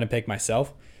was gonna pick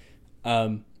myself.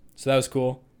 So that was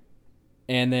cool.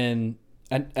 And then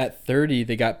at 30,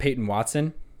 they got Peyton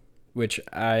Watson, which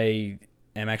I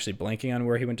am actually blanking on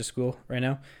where he went to school right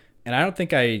now. And I don't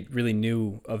think I really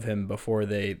knew of him before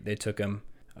they took him,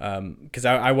 because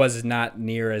I was not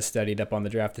near as studied up on the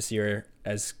draft this year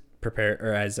as compared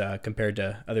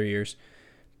to other years.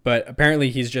 But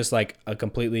apparently he's just like a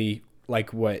completely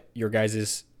like what your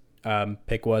guys'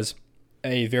 pick was,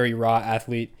 a very raw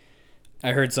athlete.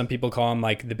 I heard some people call him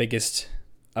like the biggest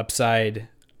upside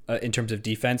in terms of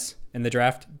defense in the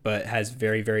draft, but has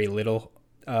very, very little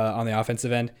on the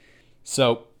offensive end.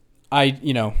 So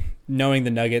knowing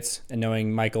the Nuggets and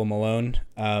knowing Michael Malone,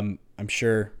 I'm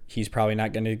sure he's probably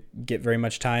not going to get very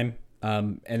much time.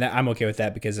 And I'm okay with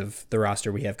that because of the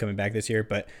roster we have coming back this year.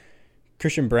 But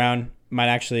Christian Braun might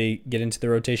actually get into the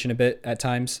rotation a bit at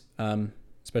times,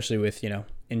 especially with,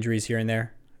 injuries here and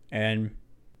there. And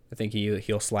I think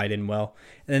he'll slide in well.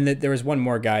 And then there was one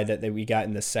more guy that we got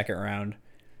in the second round.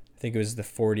 I think it was the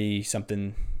 40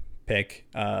 something pick,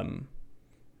 and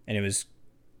it was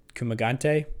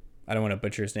Kumagante. I don't want to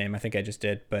butcher his name. I think I just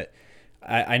did, but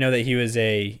I know that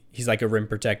he's like a rim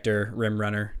protector, rim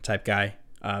runner type guy.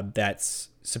 That's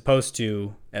supposed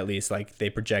to, at least, like, they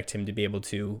project him to be able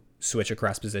to switch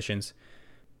across positions,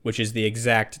 which is the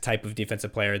exact type of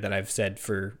defensive player that I've said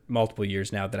for multiple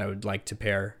years now that I would like to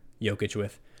pair Jokic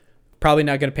with. Probably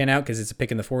not going to pan out because it's a pick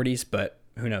in the 40s, but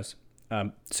who knows?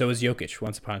 So is Jokic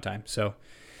once upon a time. So,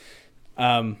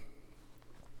 yeah,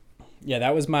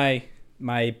 that was my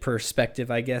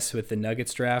perspective, I guess, with the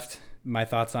Nuggets draft, my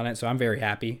thoughts on it. So I'm very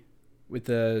happy with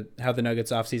how the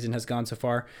Nuggets offseason has gone so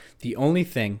far. The only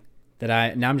thing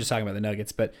now I'm just talking about the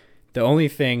Nuggets, but the only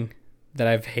thing that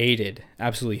I've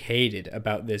absolutely hated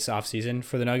about this offseason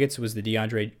for the Nuggets was the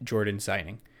DeAndre Jordan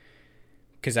signing.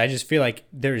 Because I just feel like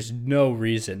there's no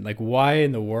reason. Like, why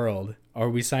in the world are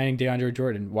we signing DeAndre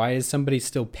Jordan? Why is somebody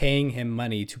still paying him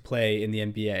money to play in the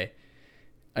NBA?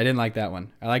 I didn't like that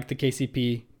one. I liked the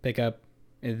KCP pickup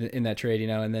in that trade,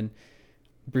 and then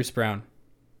Bruce Brown,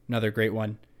 another great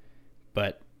one.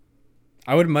 But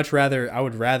I would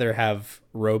rather have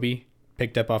Roby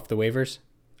picked up off the waivers,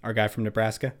 our guy from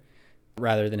Nebraska,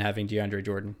 rather than having DeAndre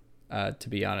Jordan, to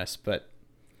be honest. But,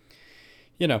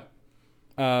 do you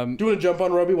want to jump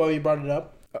on Roby while you brought it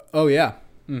up? Oh, yeah.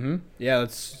 Mm-hmm. Yeah,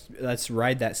 let's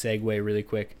ride that segue really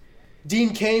quick.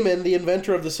 Dean Kamen, the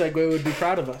inventor of the segue, would be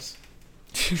proud of us.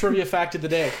 Trivia fact of the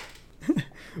day.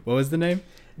 What was the name?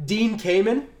 Dean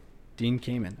Kamen. Dean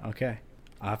Kamen. Okay.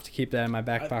 I'll have to keep that in my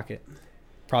back pocket.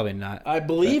 Probably not. I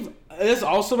believe this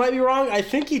also might be wrong. I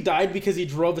think he died because he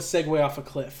drove a Segway off a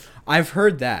cliff. I've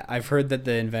heard that. I've heard that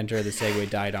the inventor of the Segway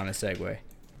died on a Segway.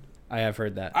 I have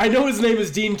heard that. I know his name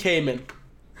is Dean Kamen.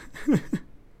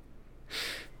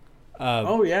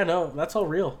 Oh, yeah, no. That's all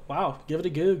real. Wow. Give it a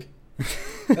goog.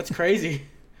 That's crazy.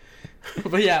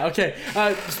 But, yeah, okay.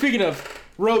 Speaking of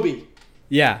Roby.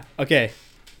 Yeah, okay.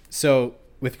 So,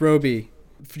 with Roby,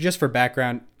 just for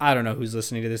background, I don't know who's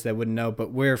listening to this that wouldn't know,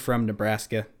 but we're from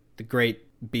Nebraska, the great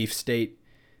beef state.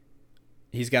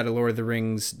 He's got a Lord of the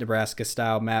Rings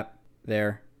Nebraska-style map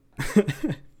there.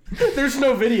 There's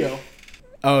no video.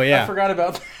 Oh, yeah. I forgot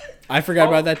about that. I forgot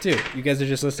about that, too. You guys are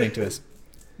just listening to us.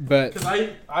 But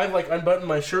because I like unbuttoned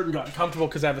my shirt and got comfortable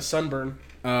because I have a sunburn.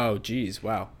 Oh, geez.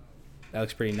 Wow. That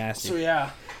looks pretty nasty. So,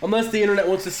 yeah. Unless the internet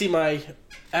wants to see my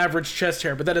average chest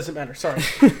hair, but that doesn't matter. Sorry.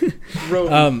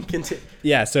 Roby. Continue.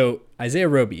 Yeah, so Isaiah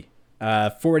Roby,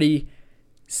 45th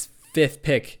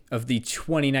pick of the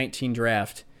 2019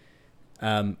 draft.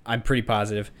 I'm pretty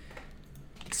positive.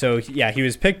 So, yeah, he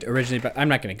was picked originally, but I'm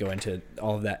not going to go into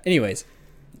all of that. Anyways,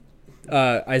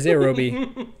 Isaiah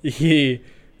Roby,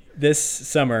 this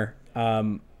summer,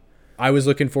 I was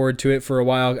looking forward to it for a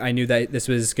while. I knew that this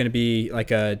was going to be like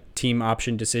a team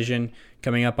option decision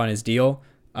coming up on his deal.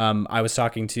 I was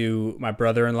talking to my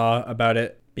brother-in-law about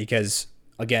it because,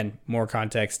 again, more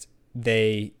context,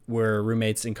 they were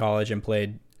roommates in college and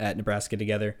played at Nebraska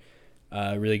together,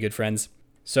 really good friends.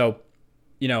 So,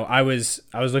 I was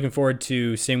looking forward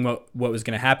to seeing what was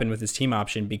going to happen with his team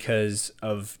option because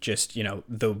of just,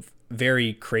 the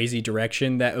very crazy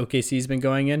direction that OKC has been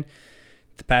going in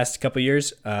the past couple of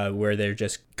years, where they're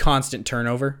just constant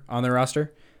turnover on their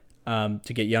roster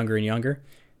to get younger and younger.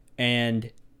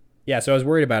 And yeah, so I was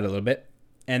worried about it a little bit.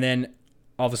 And then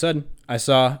all of a sudden I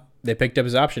saw they picked up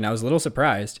his option. I was a little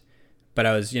surprised, but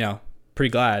I was, pretty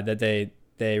glad that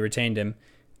they retained him.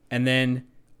 And then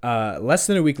less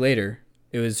than a week later,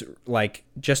 it was like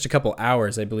just a couple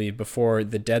hours, I believe, before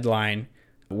the deadline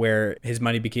where his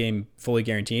money became fully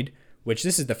guaranteed, which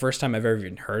this is the first time I've ever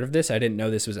even heard of this. I didn't know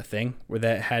this was a thing where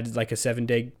that had like a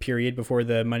 7-day period before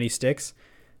the money sticks.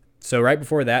 So right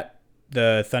before that,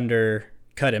 the Thunder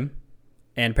cut him.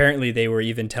 And apparently they were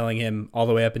even telling him all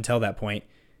the way up until that point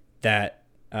that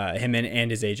him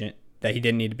and his agent, that he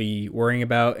didn't need to be worrying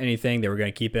about anything. They were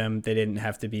going to keep him. They didn't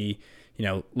have to be,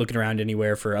 looking around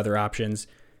anywhere for other options,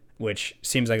 which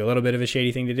seems like a little bit of a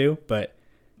shady thing to do. But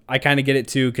I kind of get it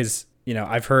too because,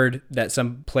 I've heard that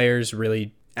some players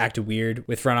really act weird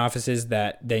with front offices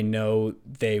that they know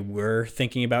they were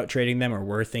thinking about trading them or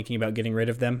were thinking about getting rid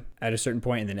of them at a certain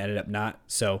point and then ended up not.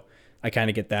 So I kind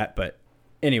of get that. But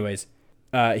anyways,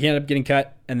 he ended up getting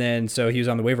cut. And then so he was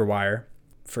on the waiver wire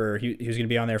he was going to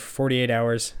be on there for 48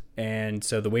 hours. And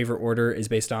so the waiver order is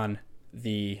based on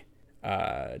the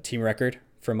team record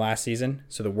from last season.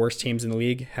 So the worst teams in the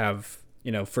league have,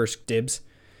 first dibs.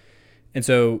 And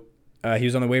so he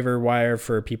was on the waiver wire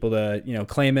for people to,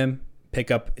 claim him, pick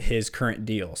up his current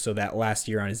deal. So that last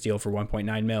year on his deal for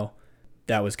 $1.9 million,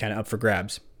 that was kind of up for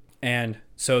grabs. And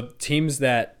so teams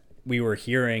that we were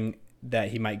hearing that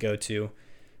he might go to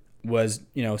was,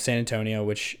 San Antonio,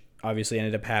 which obviously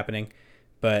ended up happening.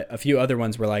 But a few other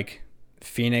ones were like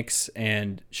Phoenix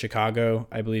and Chicago,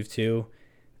 I believe, too,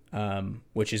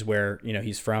 which is where,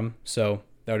 he's from. So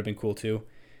that would have been cool, too.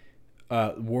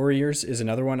 Warriors is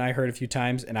another one I heard a few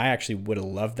times, and I actually would have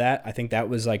loved that. I think that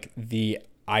was like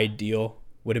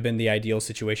would have been the ideal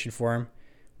situation for him,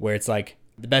 where it's like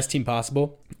the best team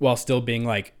possible while still being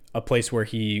like a place where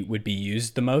he would be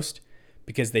used the most,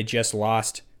 because they just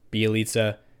lost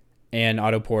Bielitsa and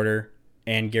Otto Porter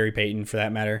and Gary Payton for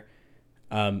that matter.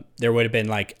 There would have been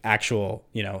like actual,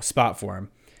 spot for him.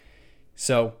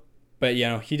 So, but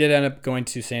he did end up going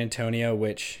to San Antonio,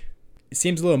 which it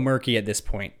seems a little murky at this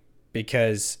point,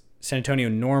 because San Antonio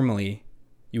normally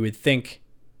you would think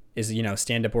is,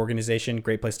 stand-up organization,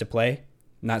 great place to play.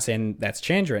 Not saying that's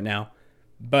changed right now,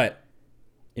 but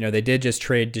they did just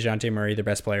trade DeJounte Murray, their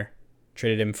best player,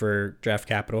 traded him for draft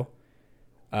capital,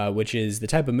 which is the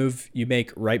type of move you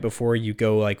make right before you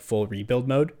go like full rebuild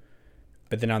mode.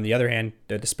 But then on the other hand,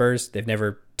 they're the Spurs. They've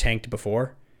never tanked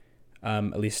before,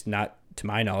 at least not to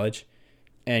my knowledge.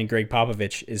 And Greg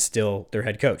Popovich is still their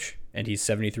head coach, and he's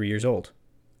 73 years old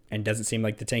and doesn't seem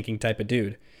like the tanking type of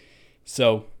dude.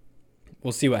 So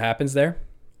we'll see what happens there.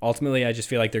 Ultimately, I just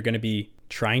feel like they're going to be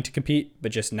trying to compete,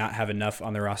 but just not have enough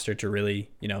on the roster to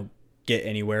really, get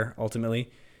anywhere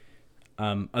ultimately,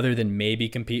 other than maybe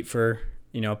compete for,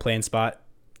 a play-in spot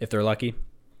if they're lucky.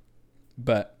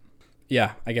 But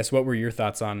yeah, I guess what were your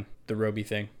thoughts on the Roby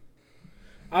thing?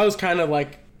 I was kind of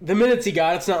like, the minutes he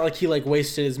got, it's not like he like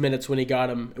wasted his minutes when he got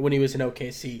him when he was in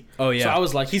OKC. Oh yeah. So I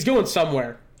was like, he's going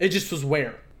somewhere. It just was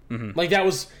where. Mm-hmm. Like that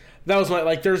was my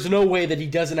like. There's no way that he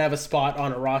doesn't have a spot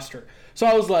on a roster. So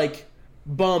I was like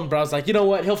bummed, but I was like, you know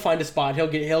what? He'll find a spot. He'll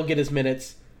get his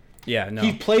minutes. Yeah, no.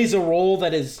 He plays a role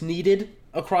that is needed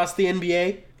across the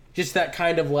NBA. Just that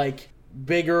kind of like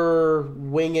bigger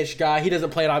wingish guy. He doesn't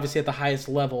play it obviously at the highest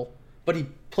level, but he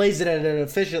plays it at an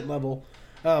efficient level.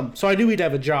 So I knew he'd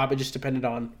have a job. It just depended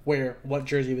on what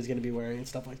jersey he was going to be wearing and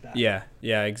stuff like that. Yeah,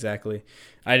 exactly.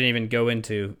 I didn't even go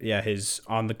into his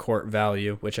on the court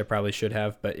value, which I probably should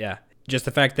have, but yeah, just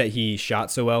the fact that he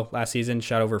shot so well last season,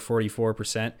 shot over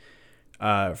 44%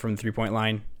 from the 3-point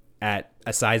line at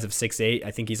a size of 6'8".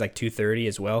 I think he's like 230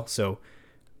 as well. So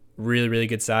really, really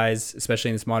good size, especially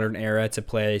in this modern era to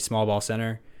play small ball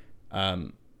center.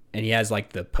 And he has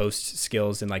like the post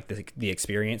skills and like the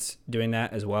experience doing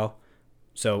that as well.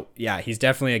 So yeah, he's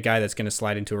definitely a guy that's going to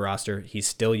slide into a roster. He's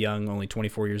still young, only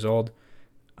 24 years old.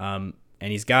 And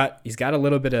he's got a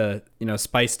little bit of,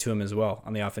 spice to him as well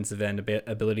on the offensive end, a bit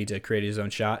ability to create his own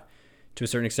shot to a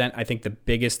certain extent. I think the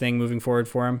biggest thing moving forward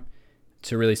for him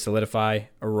to really solidify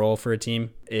a role for a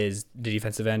team is the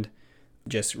defensive end,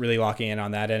 just really locking in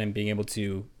on that end and being able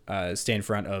to stay in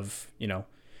front of,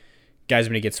 guys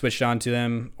when he gets switched on to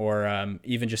them, or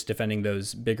even just defending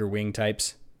those bigger wing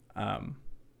types.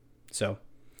 So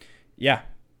yeah,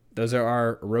 those are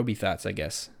our Roby thoughts, I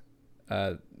guess.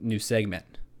 New segment.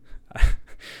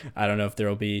 I don't know if there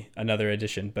will be another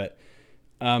edition, but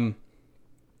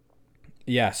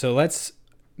yeah, so let's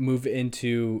move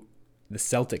into the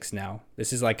Celtics now.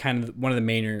 This is like kind of one of the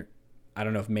mainer, I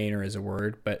don't know if mainer is a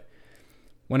word, but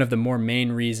one of the more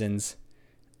main reasons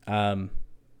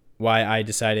why I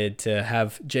decided to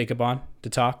have Jacob on to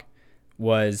talk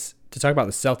was to talk about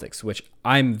the Celtics, which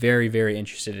I'm very, very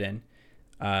interested in.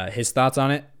 His thoughts on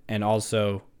it, and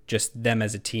also just them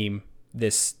as a team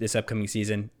this upcoming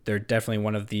season. They're definitely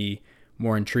one of the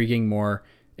more intriguing, more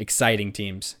exciting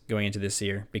teams going into this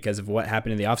year because of what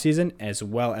happened in the offseason as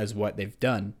well as what they've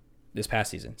done this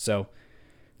past season. So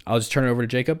I'll just turn it over to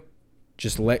Jacob.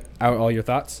 Just let out all your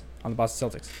thoughts on the Boston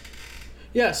Celtics.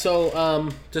 Yeah, so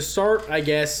to start, I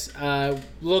guess,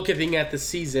 looking at the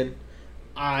season,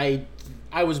 I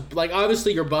was like,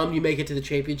 obviously you're bummed you make it to the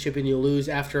championship and you lose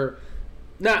after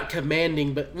not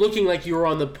commanding, but looking like you were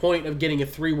on the point of getting a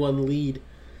 3-1 lead.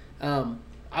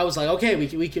 I was like, okay,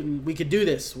 we could do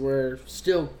this. We're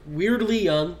still weirdly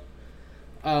young,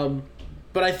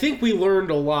 but I think we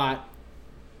learned a lot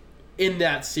in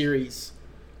that series.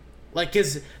 Like,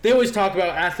 because they always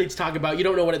athletes talk about you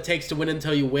don't know what it takes to win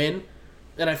until you win,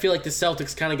 and I feel like the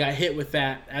Celtics kind of got hit with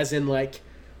that, as in like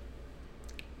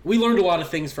we learned a lot of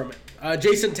things from it.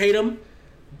 Jason Tatum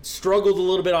struggled a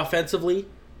little bit offensively,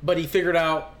 but he figured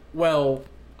out, well,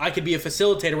 I could be a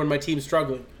facilitator when my team's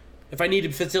struggling. If I need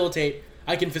to facilitate,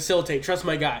 I can facilitate. Trust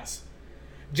my guys.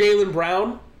 Jaylen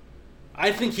Brown,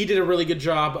 I think he did a really good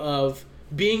job of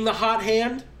being the hot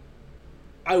hand.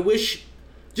 I wish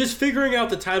just figuring out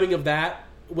the timing of that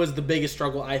was the biggest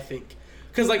struggle, I think.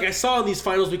 Because like I saw in these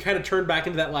finals, we kind of turned back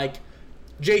into that like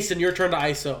Jason, your turn to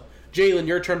ISO. Jalen,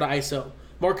 your turn to ISO.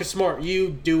 Marcus Smart, you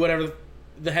do whatever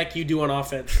the heck you do on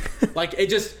offense. Like,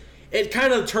 it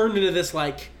kind of turned into this,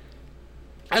 like,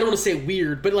 I don't want to say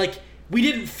weird, but, like, we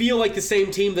didn't feel like the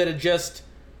same team that had just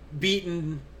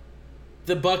beaten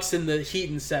the Bucks and the Heat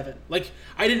in 7. Like,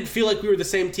 I didn't feel like we were the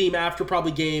same team after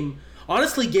probably game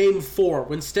 4,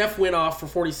 when Steph went off for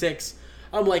 46.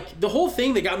 I'm like, the whole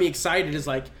thing that got me excited is,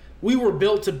 like, we were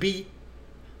built to beat.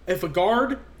 If a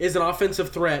guard is an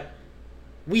offensive threat,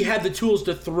 we had the tools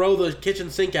to throw the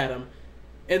kitchen sink at him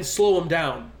and slow him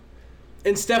down.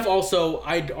 And Steph also,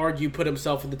 I'd argue, put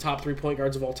himself in the top 3 point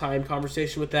guards of all time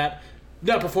conversation with that.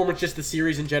 Not performance, just the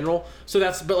series in general. So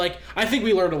but like, I think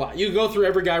we learned a lot. You go through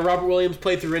every guy. Robert Williams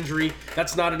played through injury.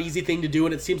 That's not an easy thing to do,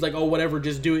 and it seems like, oh, whatever,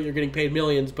 just do it. You're getting paid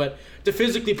millions. But to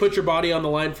physically put your body on the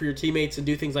line for your teammates and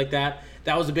do things like that,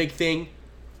 that was a big thing.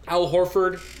 Al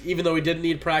Horford, even though he didn't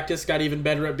need practice, got even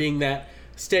better at being that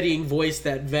steadying voice,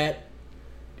 that vet.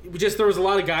 There was a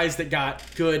lot of guys that got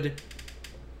good,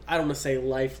 I don't want to say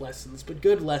life lessons, but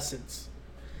good lessons.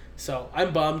 So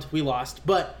I'm bummed we lost.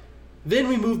 But then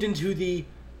we moved into the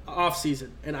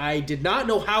offseason, and I did not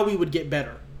know how we would get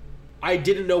better. I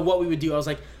didn't know what we would do. I was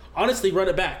like, honestly, run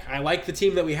it back. I like the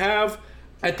team that we have.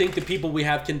 I think the people we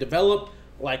have can develop.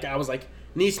 Like, I was like,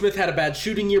 Nesmith had a bad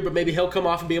shooting year, but maybe he'll come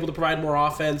off and be able to provide more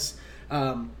offense.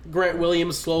 Grant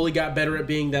Williams slowly got better at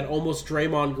being that almost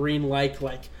Draymond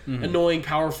Green-like, annoying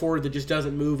power forward that just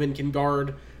doesn't move and can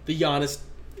guard. The Giannis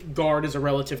guard is a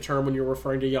relative term when you're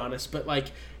referring to Giannis, but, like,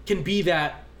 can be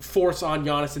that force on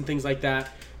Giannis and things like that.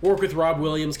 Work with Rob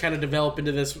Williams, kind of develop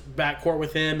into this backcourt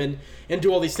with him and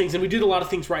do all these things. And we did a lot of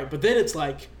things right. But then it's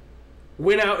like,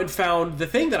 went out and found the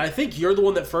thing that I think you're the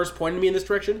one that first pointed me in this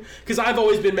direction. Because I've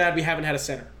always been mad we haven't had a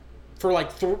center. For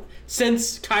like,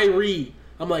 since Kyrie,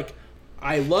 I'm like,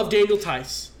 I love Daniel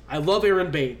Tice. I love Aaron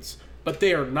Baines. But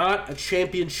they are not a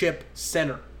championship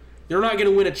center. They're not going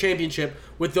to win a championship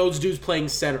with those dudes playing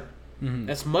center.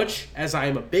 Mm-hmm. As much as I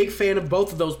am a big fan of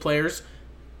both of those players,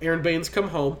 Aaron Baines, come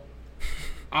home.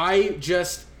 I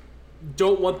just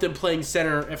don't want them playing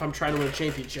center if I'm trying to win a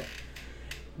championship.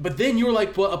 But then you were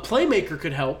like, well, a playmaker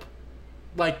could help.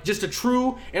 Like, just a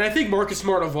true... And I think Marcus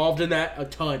Smart evolved in that a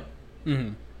ton.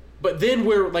 Mm-hmm. But then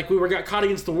we got caught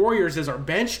against the Warriors as our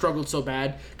bench struggled so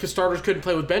bad because starters couldn't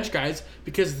play with bench guys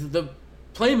because the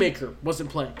playmaker wasn't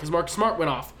playing because Marcus Smart went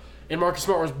off. And Marcus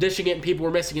Smart was dishing it and people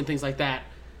were missing and things like that.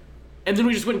 And then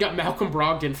we just went and got Malcolm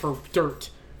Brogdon for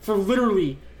dirt. For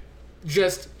literally...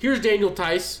 just, here's Daniel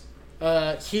Tice.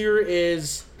 Here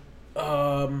is...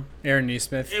 Aaron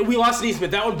Nesmith. We lost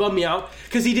Nesmith. That one bummed me out.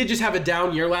 Because he did just have a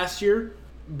down year last year.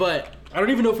 But I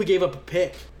don't even know if we gave up a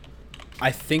pick.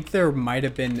 I think there might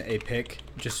have been a pick.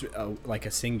 Just like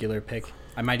a singular pick.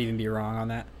 I might even be wrong on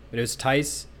that. But it was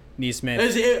Tice, Nesmith.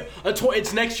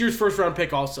 It's next year's first round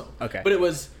pick also. Okay. But it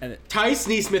was Tice,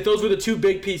 Nesmith. Those were the two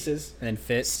big pieces. And then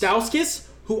Fitz. Stauskas,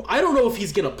 who I don't know if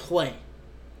he's going to play.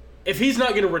 If he's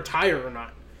not going to retire or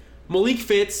not. Malik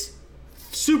Fitz,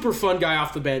 super fun guy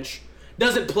off the bench.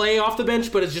 Doesn't play off the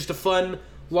bench, but is just a fun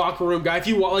locker room guy. If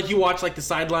you watch like the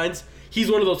sidelines, he's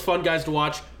one of those fun guys to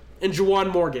watch. And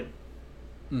Juwan Morgan.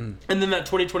 Mm. And then that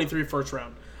 2023 first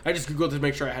round. I just Googled to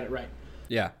make sure I had it right.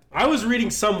 Yeah. I was reading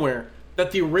somewhere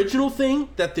that the original thing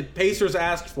that the Pacers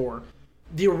asked for,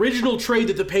 the original trade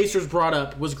that the Pacers brought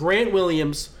up was Grant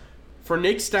Williams for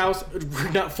Nick Staus,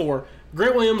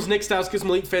 Grant Williams, Nick Stauskas,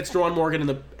 Malik Fitz, Juwan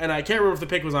Morgan, and I can't remember if the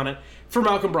pick was on it, for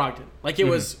Malcolm Brogdon. Like, it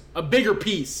was a bigger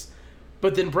piece.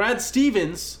 But then Brad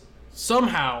Stevens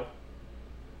somehow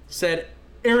said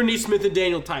Aaron Nesmith and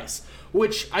Daniel Tice,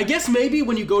 which I guess maybe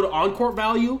when you go to on-court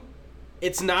value,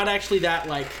 it's not actually that,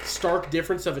 like, stark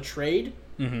difference of a trade.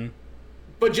 Mm-hmm.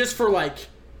 But just for, like,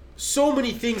 so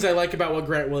many things I like about what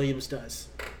Grant Williams does.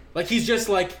 Like, he's just,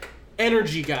 like,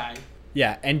 energy guy.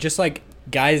 Yeah, and just, like,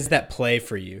 guys that play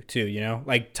for you too, you know,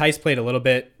 like Tice played a little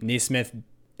bit, Nesmith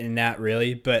in that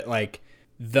really, but like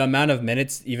the amount of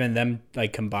minutes even them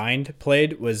like combined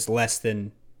played was less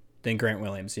than Grant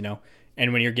Williams, you know.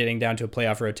 And when you're getting down to a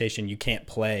playoff rotation, you can't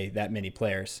play that many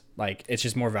players. Like, it's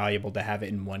just more valuable to have it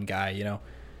in one guy, you know.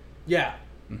 Yeah.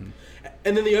 Mm-hmm.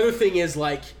 And then the other thing is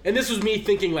like, and this was me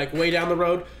thinking like way down the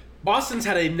road, Boston's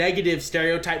had a negative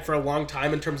stereotype for a long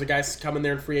time in terms of guys coming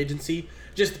there in free agency.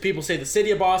 Just the people say the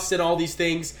city of Boston, all these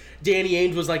things. Danny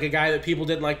Ainge was like a guy that people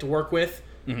didn't like to work with.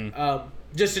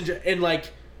 Mm-hmm. And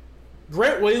like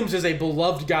Grant Williams is a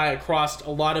beloved guy across a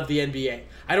lot of the NBA.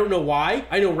 I don't know why.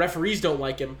 I know referees don't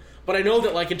like him, but I know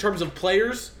that like in terms of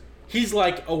players, he's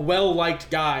like a well-liked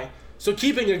guy. So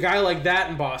keeping a guy like that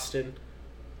in Boston,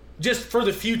 just for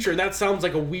the future, that sounds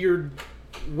like a weird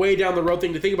way down the road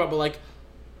thing to think about, but like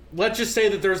let's just say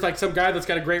that there's like some guy that's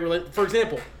got a great relate. For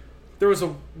example, there was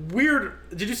a weird.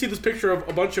 Did you see this picture of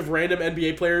a bunch of random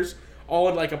NBA players all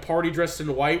in like a party dressed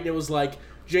in white? And it was like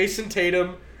Jason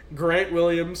Tatum, Grant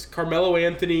Williams, Carmelo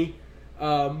Anthony,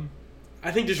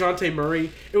 I think DeJounte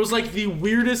Murray. It was like the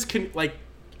weirdest.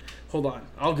 Hold on,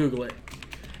 I'll Google it.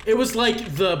 It was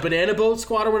like the Banana Boat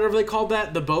Squad or whatever they called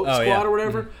that, the Boat Squad or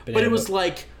whatever. Mm-hmm. But it was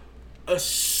like a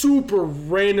super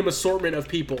random assortment of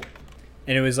people.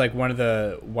 And it was like one of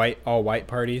the all white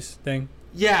parties thing?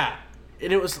 Yeah.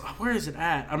 And it was, where is it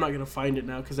at? I'm not going to find it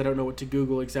now because I don't know what to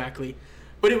Google exactly.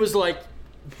 But it was like,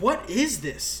 what is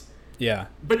this? Yeah.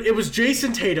 But it was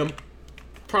Jason Tatum,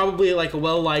 probably like a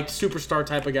well-liked superstar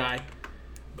type of guy.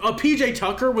 PJ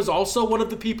Tucker was also one of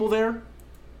the people there.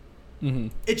 Mm-hmm.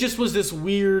 It just was this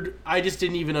weird, I just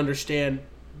didn't even understand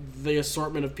the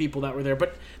assortment of people that were there.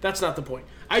 But that's not the point.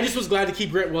 I just was glad to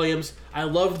keep Grant Williams. I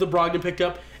loved the Brogdon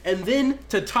pickup. And then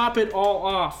to top it all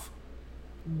off,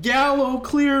 Gallo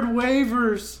cleared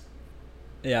waivers.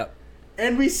 Yeah.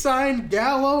 And we signed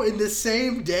Gallo in the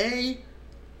same day.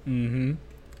 Mm-hmm.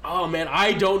 Oh, man,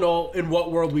 I don't know in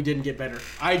what world we didn't get better.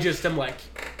 I just am like...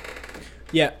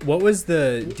 Yeah, what was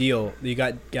the deal that you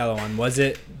got Gallo on? Was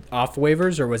it off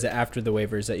waivers or was it after the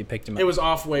waivers that you picked him up? It was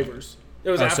off waivers.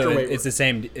 It was after waivers. It's the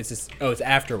same. It's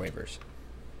after waivers.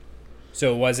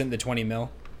 So it wasn't the 20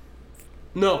 mil?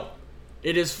 No.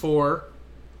 It is for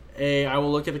I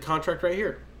will look at the contract right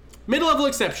here. Mid-level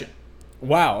exception.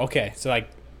 Wow, okay. So like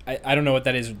I don't know what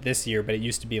that is this year, but it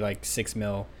used to be like 6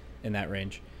 mil in that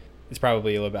range. It's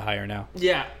probably a little bit higher now.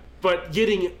 Yeah, but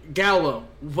getting Gallo,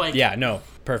 like... Yeah, no,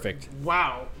 perfect.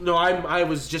 Wow. No, I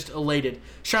was just elated.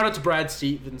 Shout out to Brad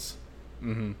Stevens.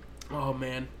 Mm-hmm. Oh,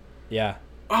 man. Yeah.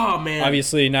 Oh, man.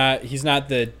 Obviously he's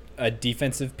not a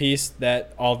defensive piece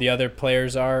that all the other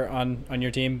players are on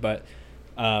your team, but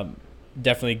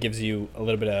definitely gives you a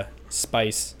little bit of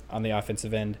spice on the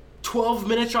offensive end. 12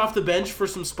 minutes off the bench for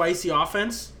some spicy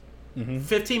offense. Mm-hmm.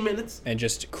 15 minutes. And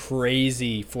just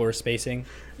crazy floor spacing.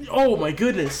 Oh, my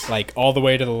goodness. Like all the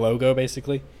way to the logo,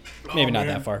 basically. Maybe not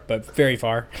that far, but very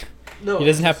far. No, he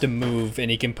doesn't have to move,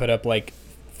 and he can put up like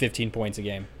 15 points a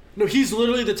game. No, he's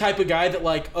literally the type of guy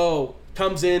that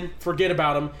comes in, forget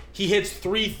about him. He hits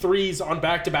 3 threes on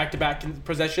back-to-back-to-back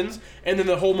possessions, and then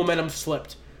the whole momentum's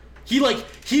flipped.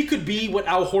 He could be what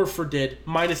Al Horford did,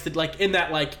 minus in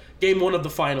that game 1 of the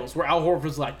finals, where Al Horford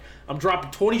was like, I'm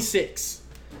dropping 26.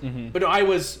 Mm-hmm. But no, I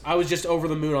was just over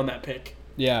the moon on that pick.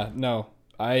 Yeah, no,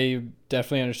 I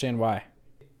definitely understand why.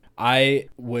 I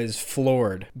was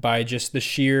floored by just the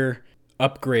sheer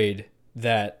upgrade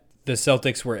that the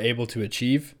Celtics were able to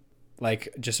achieve. Like,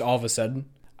 just all of a sudden.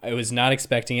 I was not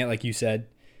expecting it, like you said.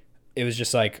 It was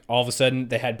just like, all of a sudden,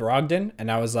 they had Brogdon,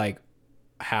 and I was like,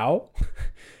 how?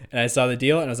 And I saw the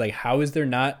deal, and I was like, how is there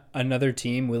not another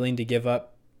team willing to give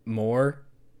up more,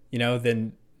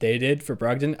 than they did for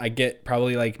Brogdon? I get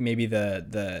probably maybe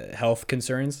the health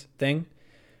concerns thing,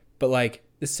 but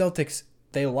the Celtics,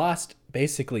 they lost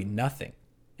basically nothing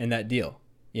in that deal,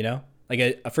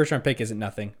 a first round pick isn't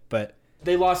nothing, but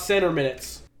they lost center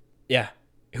minutes. Yeah,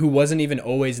 who wasn't even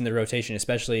always in the rotation,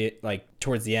 especially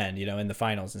towards the end, in the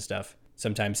finals and stuff.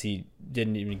 Sometimes he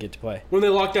didn't even get to play when they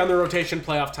locked down the rotation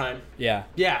playoff time. Yeah.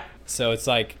 So it's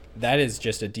that is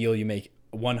just a deal you make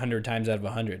 100 times out of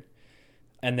 100.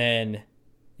 And then,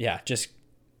 yeah, just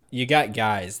you got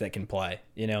guys that can play,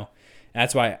 And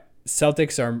that's why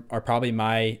Celtics are probably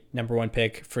my number 1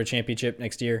 pick for a championship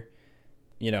next year.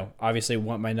 Obviously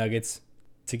want my Nuggets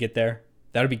to get there.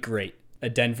 That would be great. A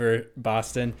Denver,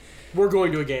 Boston. We're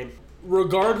going to a game.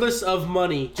 Regardless of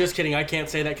money. Just kidding. I can't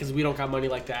say that because we don't got money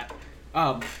like that.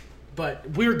 But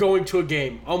we're going to a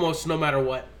game almost no matter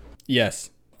what.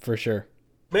 Yes, for sure.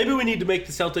 Maybe we need to make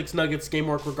the Celtics Nuggets game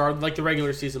work regardless, like the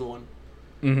regular season one.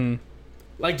 Mm-hmm.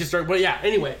 But yeah,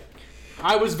 anyway.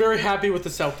 I was very happy with the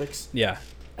Celtics. Yeah,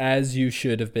 as you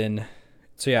should have been.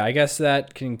 So yeah, I guess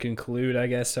that can conclude,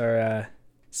 our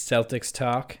Celtics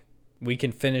talk. We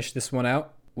can finish this one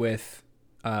out with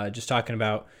just talking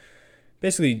about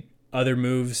basically other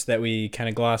moves that we kind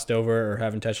of glossed over or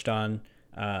haven't touched on.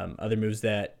 Other moves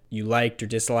that you liked or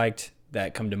disliked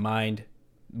that come to mind.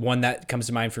 One that comes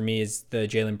to mind for me is the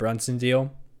Jalen Brunson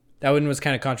deal. That one was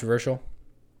kind of controversial.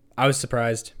 I was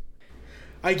surprised.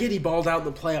 I get he balled out in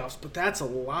the playoffs, but that's a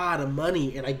lot of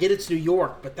money. And I get it's New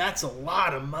York, but that's a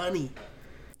lot of money.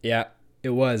 Yeah,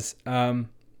 it was. And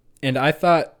I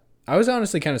thought, I was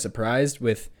honestly kind of surprised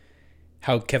with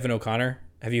how Kevin O'Connor,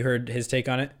 have you heard his take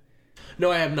on it?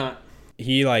 No, I have not.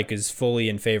 He is fully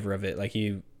in favor of it.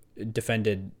 He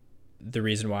defended the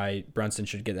reason why Brunson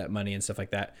should get that money and stuff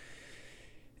like that.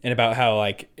 And about how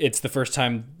it's the first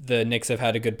time the Knicks have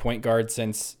had a good point guard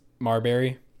since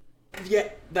Marbury. Yeah,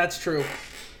 that's true.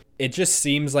 It just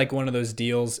seems like one of those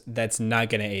deals that's not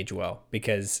going to age well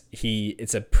because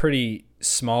it's a pretty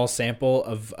small sample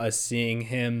of us seeing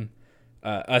him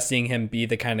be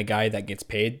the kind of guy that gets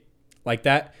paid like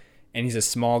that. And he's a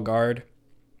small guard.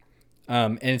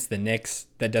 And it's the Knicks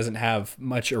that doesn't have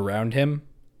much around him.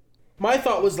 My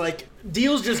thought was like,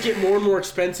 deals just get more and more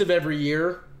expensive every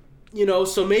year,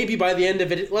 so maybe by the end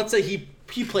of it, let's say he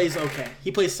plays okay.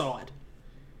 He plays solid.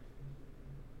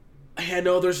 I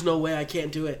know there's no way I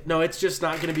can't do it. No, it's just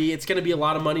not going to be. It's going to be a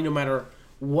lot of money no matter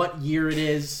what year it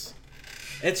is.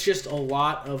 It's just a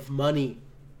lot of money.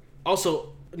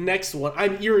 Also, next one.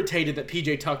 I'm irritated that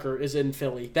PJ Tucker is in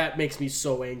Philly. That makes me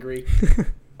so angry.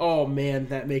 Oh, man,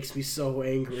 that makes me so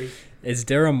angry. Is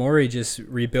Daryl Morey just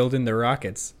rebuilding the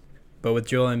Rockets? But with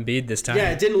Joel Embiid this time. Yeah,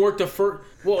 it didn't work the first...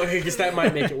 Well, I guess that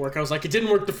might make it work. I was like, it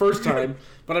didn't work the first time,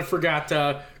 but I forgot.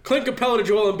 Clint Capella to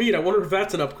Joel Embiid. I wonder if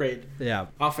that's an upgrade. Yeah.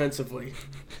 Offensively.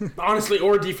 Honestly,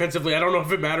 or defensively. I don't know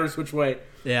if it matters which way.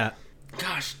 Yeah.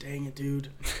 Gosh dang it, dude.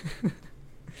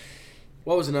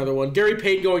 What was another one? Gary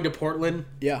Payton going to Portland.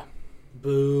 Yeah.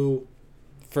 Boo.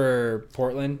 For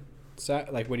Portland?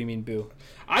 Like, what do you mean, boo?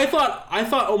 I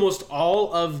thought almost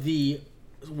all of the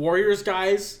Warriors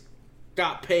guys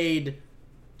got paid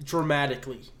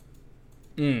dramatically.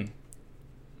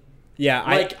 Yeah,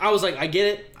 I was like, I get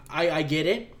it. I get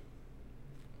it.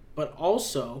 But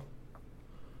also,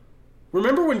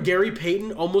 remember when Gary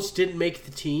Payton almost didn't make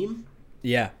the team?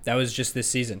 Yeah, that was just this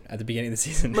season, at the beginning of the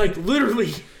season. Like,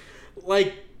 literally,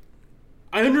 I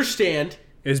understand.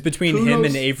 It was between him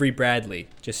and Avery Bradley,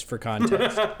 just for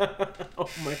context. Oh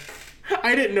my.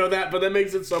 I didn't know that, but that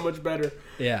makes it so much better.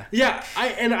 Yeah. Yeah,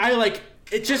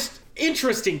 it's just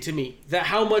interesting to me that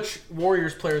how much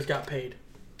Warriors players got paid.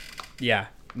 Yeah,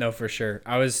 no, for sure.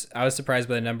 I was surprised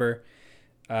by the number.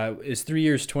 It's 3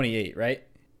 years, 28, right?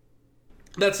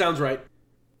 That sounds right.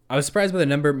 I was surprised by the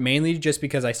number mainly just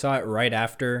because I saw it right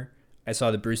after I saw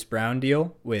the Bruce Brown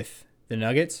deal with the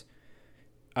Nuggets,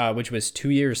 which was 2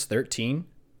 years, 13.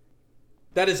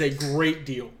 That is a great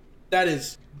deal. That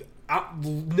is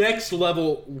next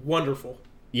level wonderful.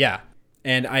 Yeah,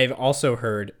 and I've also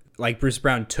heard like Bruce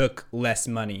Brown took less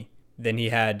money than he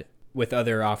had with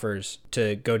other offers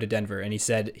to go to Denver, and he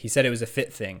said it was a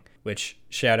fit thing, which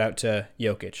shout out to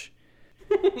Jokic.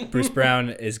 Bruce Brown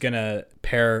is gonna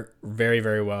pair very,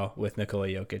 very well with Nikola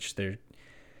Jokic.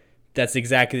 That's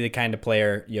exactly the kind of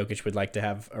player Jokic would like to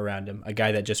have around him, a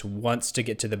guy that just wants to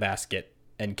get to the basket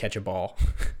and catch a ball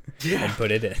and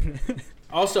put it in.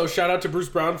 Also, shout out to Bruce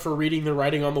Brown for reading the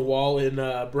writing on the wall in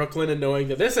Brooklyn and knowing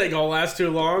that this ain't gonna last too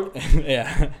long.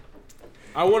 Yeah.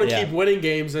 I want to keep winning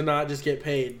games and not just get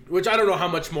paid, which I don't know how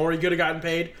much more he could have gotten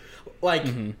paid. But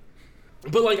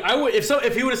I would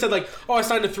if he would have said like, "Oh, I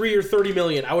signed a 3-year, $30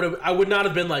 million," I would not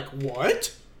have been like,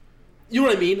 "What?" You know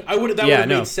what I mean? That would have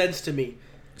made sense to me.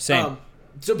 Same.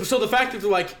 So the fact that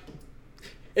they're like,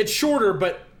 it's shorter,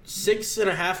 but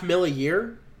 $6.5 million a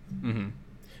year. Mm-hmm.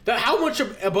 How much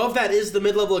above that is the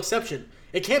mid-level exception?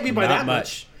 It can't be by that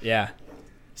much. Yeah.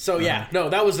 So,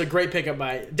 that was a great pickup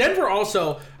by Denver.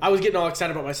 Also, I was getting all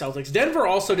excited about my Celtics. Denver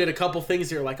also did a couple things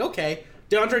that are like, okay,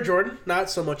 DeAndre Jordan, not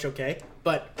so much okay,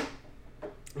 but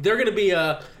they're going to be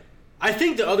I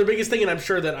think the other biggest thing, and I'm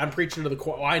sure that I'm preaching to the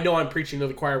choir. Well, I know I'm preaching to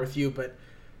the choir with you, but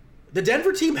the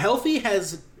Denver team, healthy,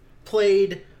 has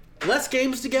played less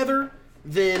games together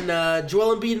than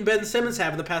Joel Embiid and Ben Simmons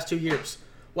have in the past 2 years.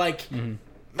 Like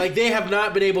they have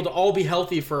not been able to all be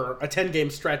healthy for a 10-game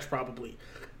stretch, probably.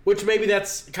 Which maybe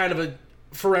that's kind of a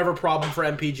forever problem for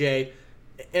MPJ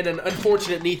and an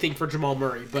unfortunate knee thing for Jamal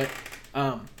Murray. But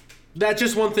that's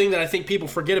just one thing that I think people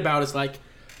forget about is like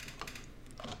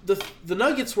the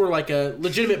Nuggets were like a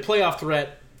legitimate playoff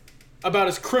threat about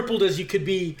as crippled as you could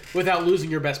be without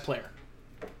losing your best player.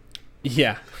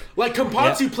 Yeah. Like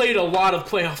Campazzo played a lot of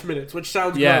playoff minutes, which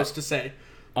sounds gross to say.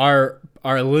 Our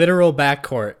literal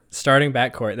starting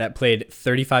backcourt that played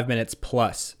 35 minutes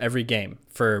plus every game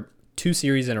for 2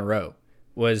 series in a row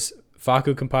was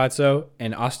Facu Campazzo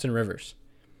and Austin Rivers.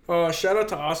 Oh, shout out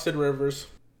to Austin Rivers.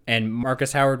 And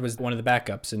Marcus Howard was one of the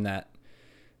backups in that.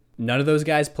 None of those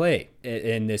guys play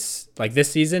in this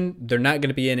season. They're not going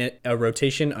to be in a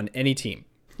rotation on any team.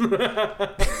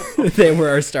 They were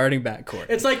our starting backcourt.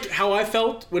 It's like how I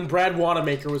felt when Brad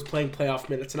Wanamaker was playing playoff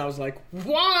minutes, and I was like,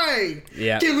 why?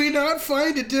 Yeah. Can we not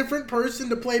find a different person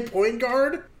to play point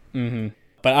guard? Mm-hmm.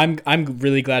 But I'm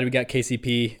really glad we got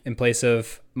KCP in place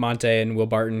of Monte and Will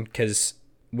Barton, because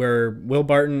where Will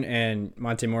Barton and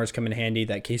Monte Morris come in handy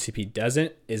that KCP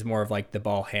doesn't is more of like the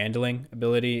ball handling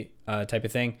ability type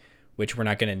of thing, which we're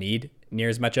not going to need near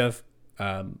as much of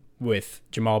with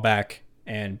Jamal back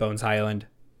and Bones Highland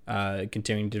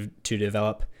continuing to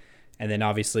develop. And then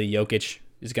obviously Jokic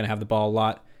is going to have the ball a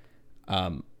lot.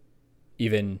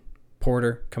 Even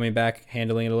Porter coming back,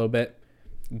 handling it a little bit.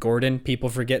 Gordon, people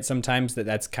forget sometimes that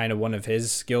that's kind of one of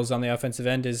his skills on the offensive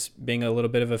end, is being a little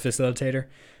bit of a facilitator.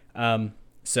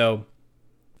 So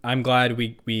I'm glad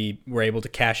we were able to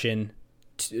cash in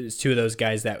two of those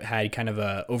guys that had kind of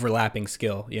a overlapping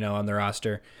skill, on the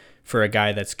roster for a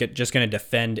guy that's just going to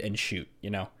defend and shoot,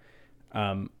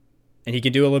 and he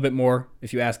can do a little bit more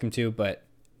if you ask him to, but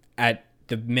at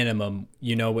the minimum,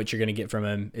 what you're going to get from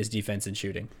him is defense and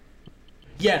shooting.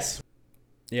 Yes.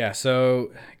 Yeah,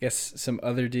 so I guess some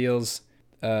other deals.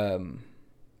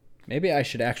 Maybe I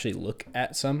should actually look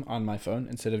at some on my phone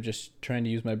instead of just trying to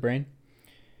use my brain.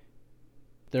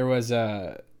 There was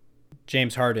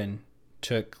James Harden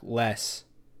took less.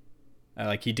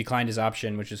 He declined his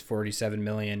option, which is $47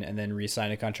 million, and then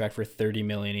re-signed a contract for $30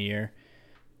 million a year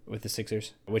with the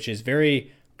Sixers, which is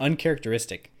very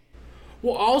uncharacteristic.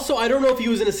 Well, also, I don't know if he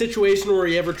was in a situation where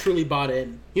he ever truly bought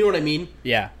in. You know what I mean?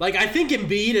 Yeah. I think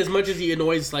Embiid, as much as he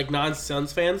annoys,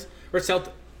 non-Suns fans, or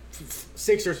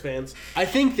Sixers fans, I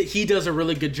think that he does a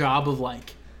really good job of,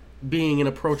 being an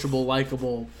approachable,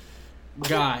 likable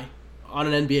guy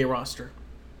on an NBA roster.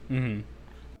 Mm-hmm.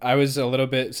 I was a little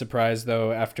bit surprised,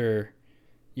 though, after,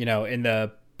 in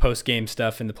the post-game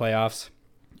stuff in the playoffs,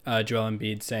 Joel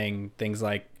Embiid saying things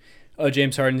like, "Oh,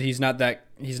 James Harden, he's not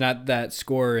that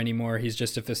scorer anymore. He's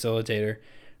just a facilitator."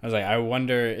 I was like, I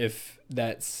wonder if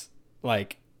that's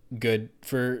good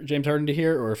for James Harden to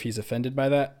hear, or if he's offended by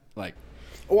that.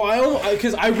 Well,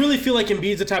 because I really feel like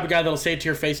Embiid's the type of guy that'll say it to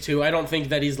your face too. I don't think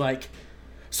that he's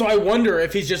so I wonder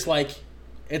if he's just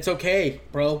it's okay,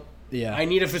 bro. Yeah. I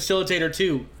need a facilitator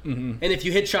too. Mm-hmm. And if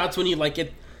you hit shots when you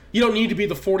it, you don't need to be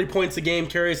the 40 points a game,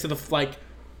 carry us to the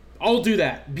I'll do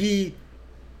that. Be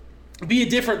a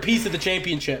different piece of the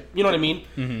championship. You know what I mean?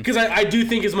 Because I do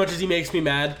think, as much as he makes me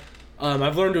mad,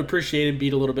 I've learned to appreciate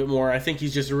Embiid a little bit more. I think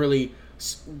he's just a really,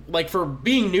 for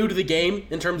being new to the game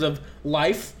in terms of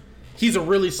life, he's a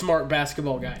really smart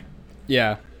basketball guy.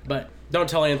 Yeah. But don't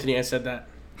tell Anthony I said that.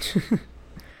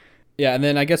 Yeah, and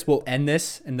then I guess we'll end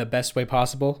this in the best way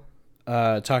possible,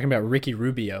 talking about Ricky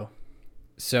Rubio.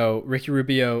 So Ricky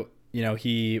Rubio,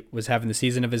 he was having the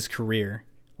season of his career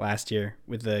last year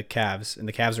with the Cavs, and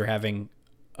the Cavs were having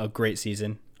a great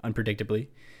season, unpredictably,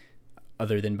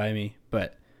 other than by me.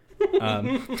 But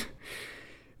and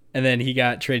then he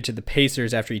got traded to the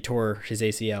Pacers after he tore his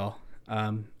ACL,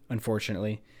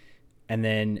 unfortunately. And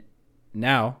then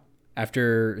now,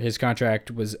 after his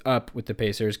contract was up with the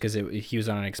Pacers, because he was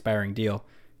on an expiring deal,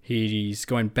 he's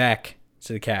going back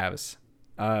to the Cavs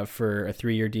for a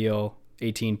 3-year deal,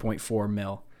 $18.4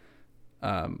 million,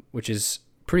 which is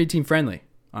pretty team friendly.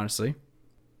 Honestly,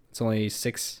 it's only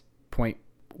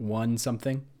 6.1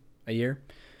 something a year.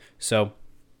 So,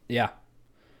 yeah,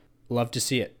 love to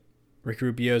see it. Ricky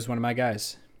Rubio is one of my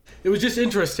guys. It was just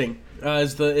interesting,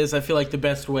 is I feel like the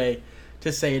best way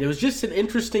to say it. It was just an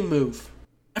interesting move.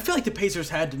 I feel like the Pacers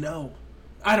had to know.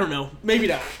 I don't know. Maybe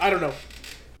not. I don't know.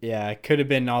 Yeah, it could have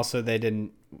been also they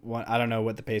didn't want. I don't know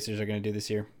what the Pacers are going to do this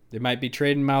year. They might be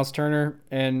trading Miles Turner,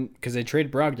 and because they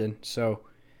traded Brogdon, so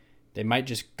they might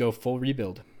just go full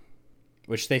rebuild,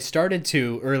 which they started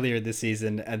to earlier this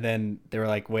season, and then they were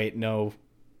like, wait, no,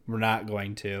 we're not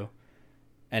going to.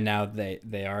 And now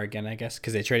they are again, I guess,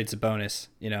 because they traded Sabonis,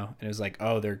 and it was like,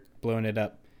 oh, they're blowing it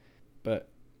up. But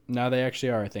now they actually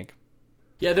are, I think.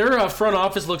 Yeah, their front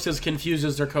office looks as confused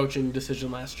as their coaching decision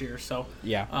last year. So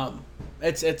yeah,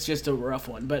 it's just a rough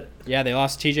one. But yeah, they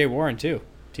lost T.J. Warren, too.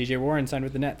 T.J. Warren signed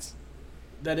with the Nets.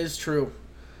 That is true.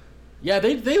 Yeah,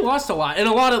 they lost a lot. And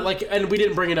a lot of, and we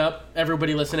didn't bring it up,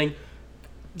 everybody listening,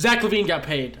 Zach LaVine got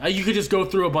paid. You could just go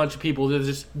through a bunch of people. There's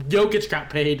just Jokic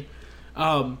got paid.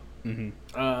 Scroll through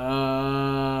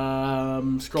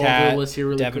the list here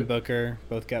really Devin quick. Booker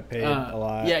both got paid a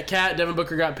lot. Yeah, Cat, Devin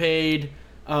Booker got paid.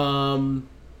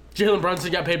 Jalen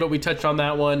Brunson got paid, but we touched on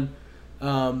that one.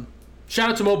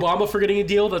 Shout out to Mo Bamba for getting a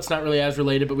deal. That's not really as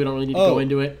related, but we don't really need to go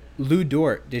into it. Lou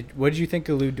Dort. What did you think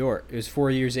of Lou Dort? It was 4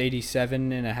 years,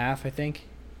 87.5, I think.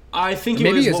 I think I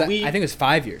think it was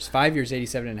 5 years. 5 years,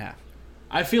 87.5.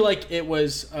 I feel like it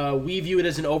was, we view it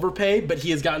as an overpay, but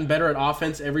he has gotten better at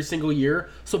offense every single year.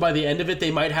 So by the end of it,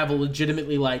 they might have a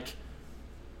legitimately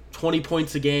 20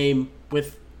 points a game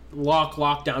with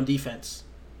lockdown defense.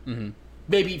 Mm-hmm.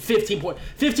 Maybe 15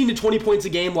 to 20 points a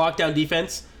game lockdown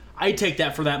defense. I'd take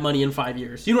that for that money in 5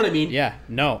 years. You know what I mean? Yeah.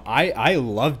 No, I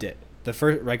loved it. The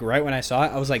first, right when I saw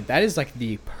it, I was like, that is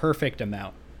the perfect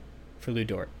amount for Lou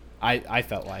Dort. I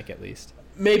felt like, at least.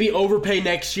 maybe overpay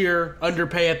next year,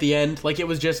 underpay at the end. Like, it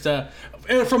was just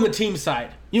from the team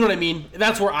side. You know what I mean?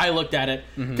 That's where I looked at it.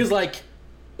 Because, like,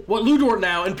 what Lou Dort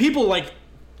now, and people, like,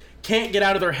 can't get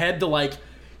out of their head to, like,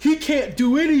 he can't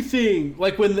do anything.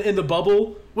 Like, when in the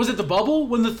bubble, was it the bubble?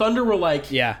 When the Thunder were,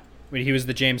 like... Yeah, when he was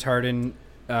the James Harden...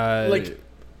 like,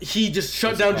 he just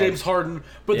shut down James Harden,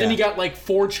 but then he got, like,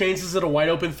 4 chances at a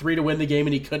wide-open 3 to win the game,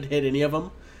 and he couldn't hit any of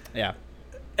them. Yeah.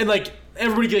 And, like,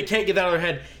 everybody can't get that out of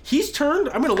their head. He's turned,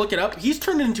 I'm going to look it up, he's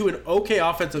turned into an okay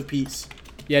offensive piece.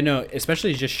 Yeah, no,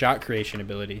 especially just shot creation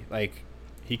ability. Like,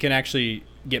 he can actually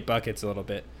get buckets a little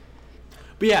bit.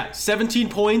 But yeah, 17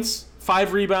 points,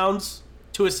 5 rebounds,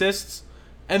 2 assists,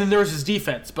 and then there's his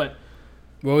defense. But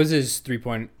what was his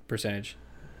 3-point percentage?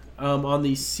 On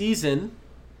the season,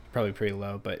 probably pretty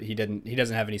low, but he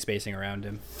doesn't have any spacing around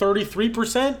him.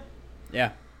 33%.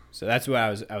 Yeah, so that's what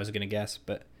I was gonna guess,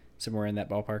 but somewhere in that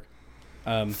ballpark.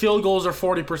 Field goals are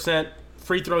 40%.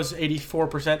 Free throws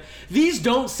 84%. These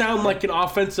don't sound like an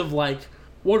offensive, like,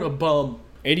 what a bum.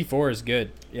 84 is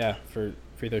good. Yeah, for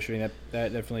free throw shooting, that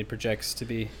definitely projects to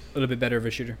be a little bit better of a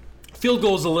shooter. Field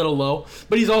goal is a little low,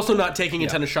 but he's also not taking a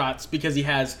ton of shots because he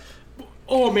has...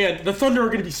 Oh, man, the Thunder are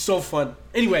going to be so fun.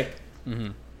 Anyway,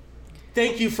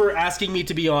 thank you for asking me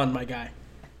to be on, my guy.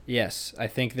 Yes, I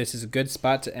think this is a good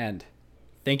spot to end.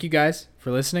 Thank you guys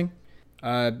for listening.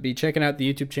 Be checking out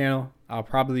the YouTube channel. I'll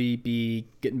probably be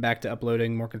getting back to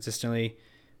uploading more consistently,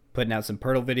 putting out some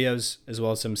Pirtle videos as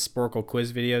well as some Sporkle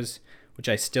quiz videos, which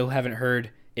I still haven't heard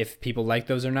if people like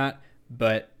those or not,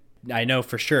 but I know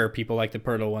for sure people like the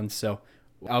Pirtle ones, so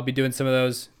I'll be doing some of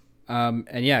those.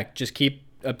 And yeah, just keep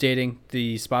updating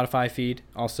the Spotify feed.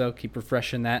 Also, keep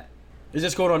refreshing that. Is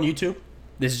this going on YouTube?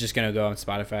 This is just going to go on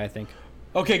Spotify, I think.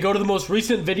 Okay, go to the most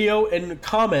recent video and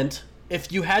comment. If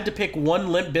you had to pick one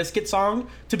Limp Bizkit song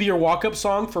to be your walk-up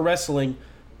song for wrestling,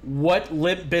 what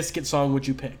Limp Bizkit song would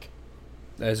you pick?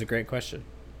 That is a great question.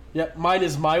 Yeah, mine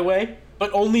is My Way, but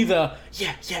only the,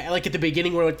 yeah, like at the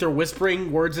beginning where like they're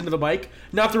whispering words into the mic.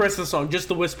 Not the rest of the song, just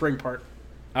the whispering part.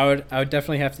 I would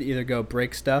definitely have to either go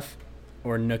Break Stuff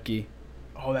or Nookie.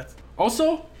 Oh, that's...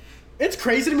 Also, it's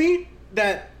crazy to me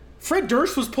that Fred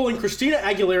Durst was pulling Christina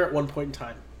Aguilera at one point in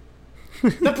time.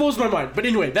 That blows my mind. But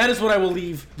anyway, that is what I will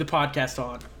leave the podcast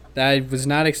on. I was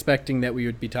not expecting that we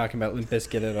would be talking about Limp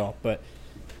Bizkit at all. But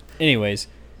anyways,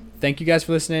 thank you guys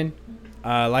for listening.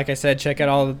 Like I said, check out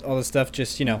all the stuff.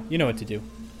 Just, you know what to do.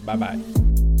 Bye-bye.